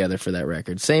came together for that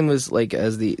record. Same as like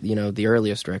as the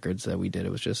earliest records that we did.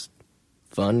 It was just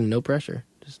fun and no pressure.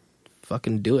 Just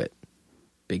fucking do it,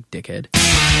 big dickhead.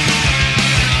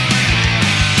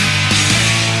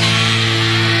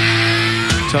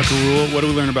 Tucker rule. What do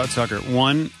we learn about Tucker?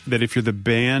 One, that if you're the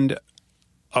band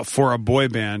for a boy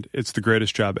band, it's the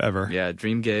greatest job ever. Yeah,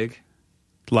 dream gig.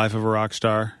 Life of a rock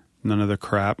star. None of the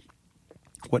crap.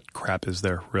 What crap is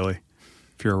there, really,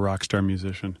 if you're a rock star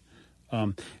musician?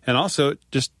 And also,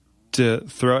 just to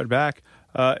throw it back,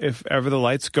 if ever the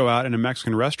lights go out in a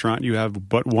Mexican restaurant, you have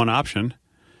but one option.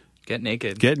 Get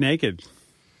naked. Get naked.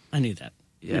 I knew that.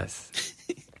 Yes.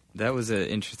 That was an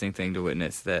interesting thing to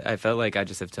witness. That I felt like I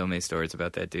just have so many stories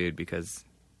about that dude because...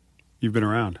 You've been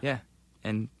around. Yeah.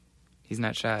 And he's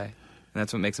not shy. And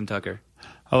that's what makes him Tucker.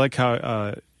 I like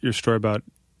how your story about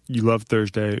you love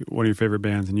Thursday, one of your favorite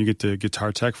bands, and you get to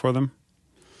guitar tech for them.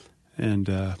 And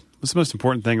what's the most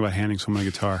important thing about handing someone a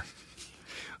guitar?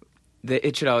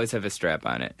 It should always have a strap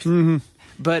on it. Mm-hmm.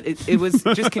 But it was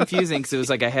just confusing because it was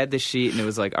like I had this sheet and it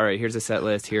was like, all right, here's a set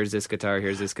list, here's this guitar,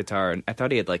 and I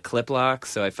thought he had like clip locks,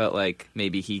 so I felt like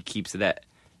maybe he keeps that.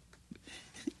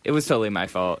 It was totally my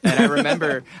fault, and I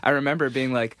remember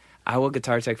being like, I will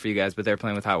guitar tech for you guys, but they're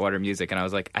playing with Hot Water Music, and I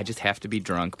was like, I just have to be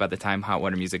drunk by the time Hot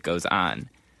Water Music goes on,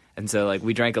 and so like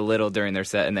we drank a little during their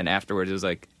set, and then afterwards it was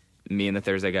like me and the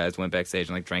Thursday guys went backstage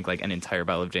and like drank like an entire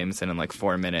bottle of Jameson in like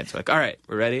 4 minutes. We're like, all right,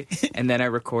 we're ready, and then I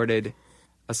recorded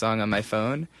a song on my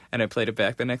phone and I played it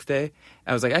back the next day.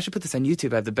 I was like, I should put this on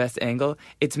YouTube. I have the best angle.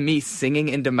 It's me singing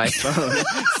into my phone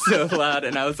so loud,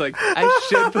 and I was like, I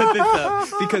should put this up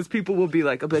because people will be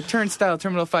like, I'll be like, Turnstile,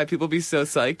 Terminal 5. People will be so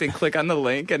psyched and click on the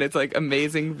link, and it's like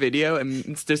amazing video, and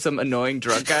it's just some annoying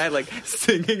drunk guy like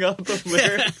singing all the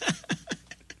lyrics.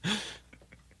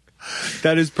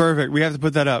 That is perfect. We have to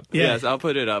put that up. Yeah. Yes, I'll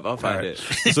put it up. I'll find it.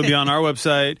 This will be on our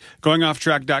website,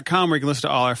 goingofftrack.com, where you can listen to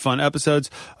all our fun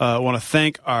episodes. I want to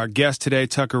thank our guest today,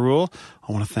 Tucker Rule.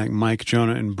 I want to thank Mike,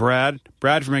 Jonah, and Brad.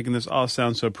 Brad for making this all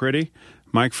sound so pretty.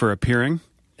 Mike for appearing.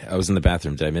 I was in the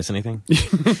bathroom. Did I miss anything?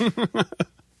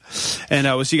 And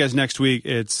we'll see you guys next week.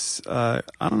 It's, I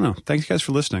don't know. Thanks, guys,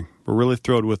 for listening. We're really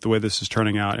thrilled with the way this is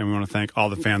turning out, and we want to thank all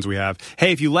the fans we have.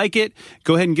 Hey, if you like it,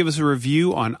 go ahead and give us a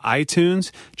review on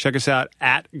iTunes. Check us out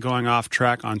at Going Off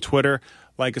Track on Twitter.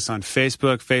 Like us on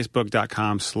Facebook,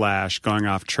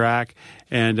 facebook.com/goingofftrack.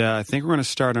 And I think we're going to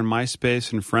start on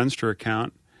MySpace and Friendster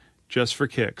account just for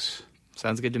kicks.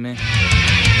 Sounds good to me.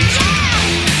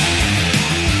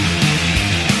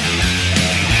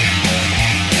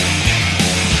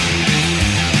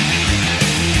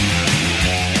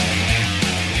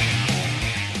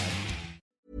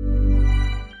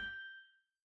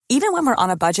 Even when we're on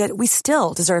a budget, we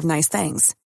still deserve nice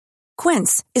things.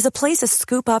 Quince is a place to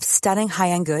scoop up stunning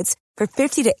high-end goods for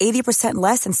 50 to 80%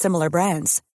 less than similar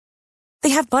brands. They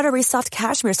have buttery soft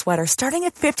cashmere sweaters starting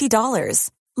at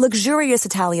 $50, luxurious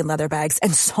Italian leather bags,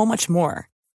 and so much more.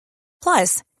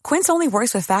 Plus, Quince only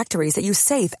works with factories that use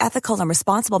safe, ethical, and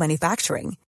responsible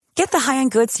manufacturing. Get the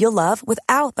high-end goods you'll love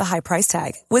without the high price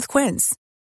tag with Quince.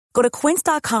 Go to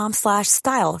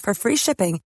quince.com/style for free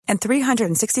shipping and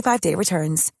 365-day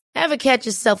returns. Ever catch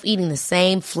yourself eating the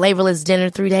same flavorless dinner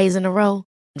 3 days in a row?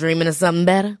 Dreaming of something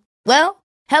better? Well,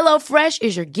 HelloFresh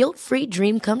is your guilt-free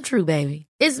dream come true, baby.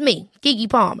 It's me, Keke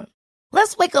Palmer.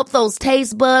 Let's wake up those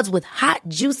taste buds with hot,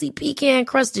 juicy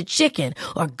pecan-crusted chicken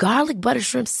or garlic butter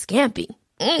shrimp scampi.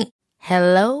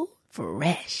 Hello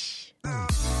Fresh.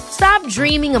 Stop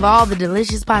dreaming of all the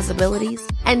delicious possibilities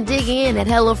and dig in at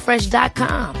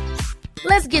HelloFresh.com.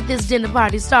 Let's get this dinner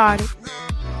party started.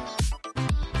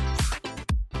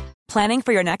 Planning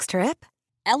for your next trip?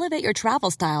 Elevate your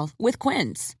travel style with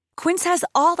Quince. Quince has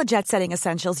all the jet-setting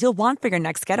essentials you'll want for your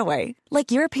next getaway,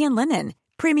 like European linen,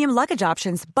 premium luggage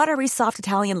options, buttery soft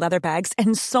Italian leather bags,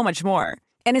 and so much more.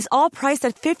 And is all priced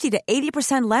at 50 to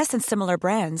 80% less than similar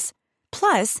brands.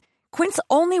 Plus, Quince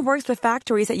only works with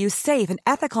factories that use safe and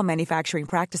ethical manufacturing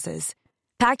practices.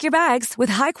 Pack your bags with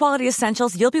high-quality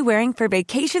essentials you'll be wearing for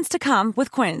vacations to come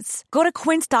with Quince. Go to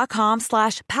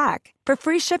quince.com/pack for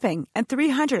free shipping and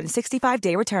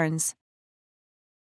 365-day returns.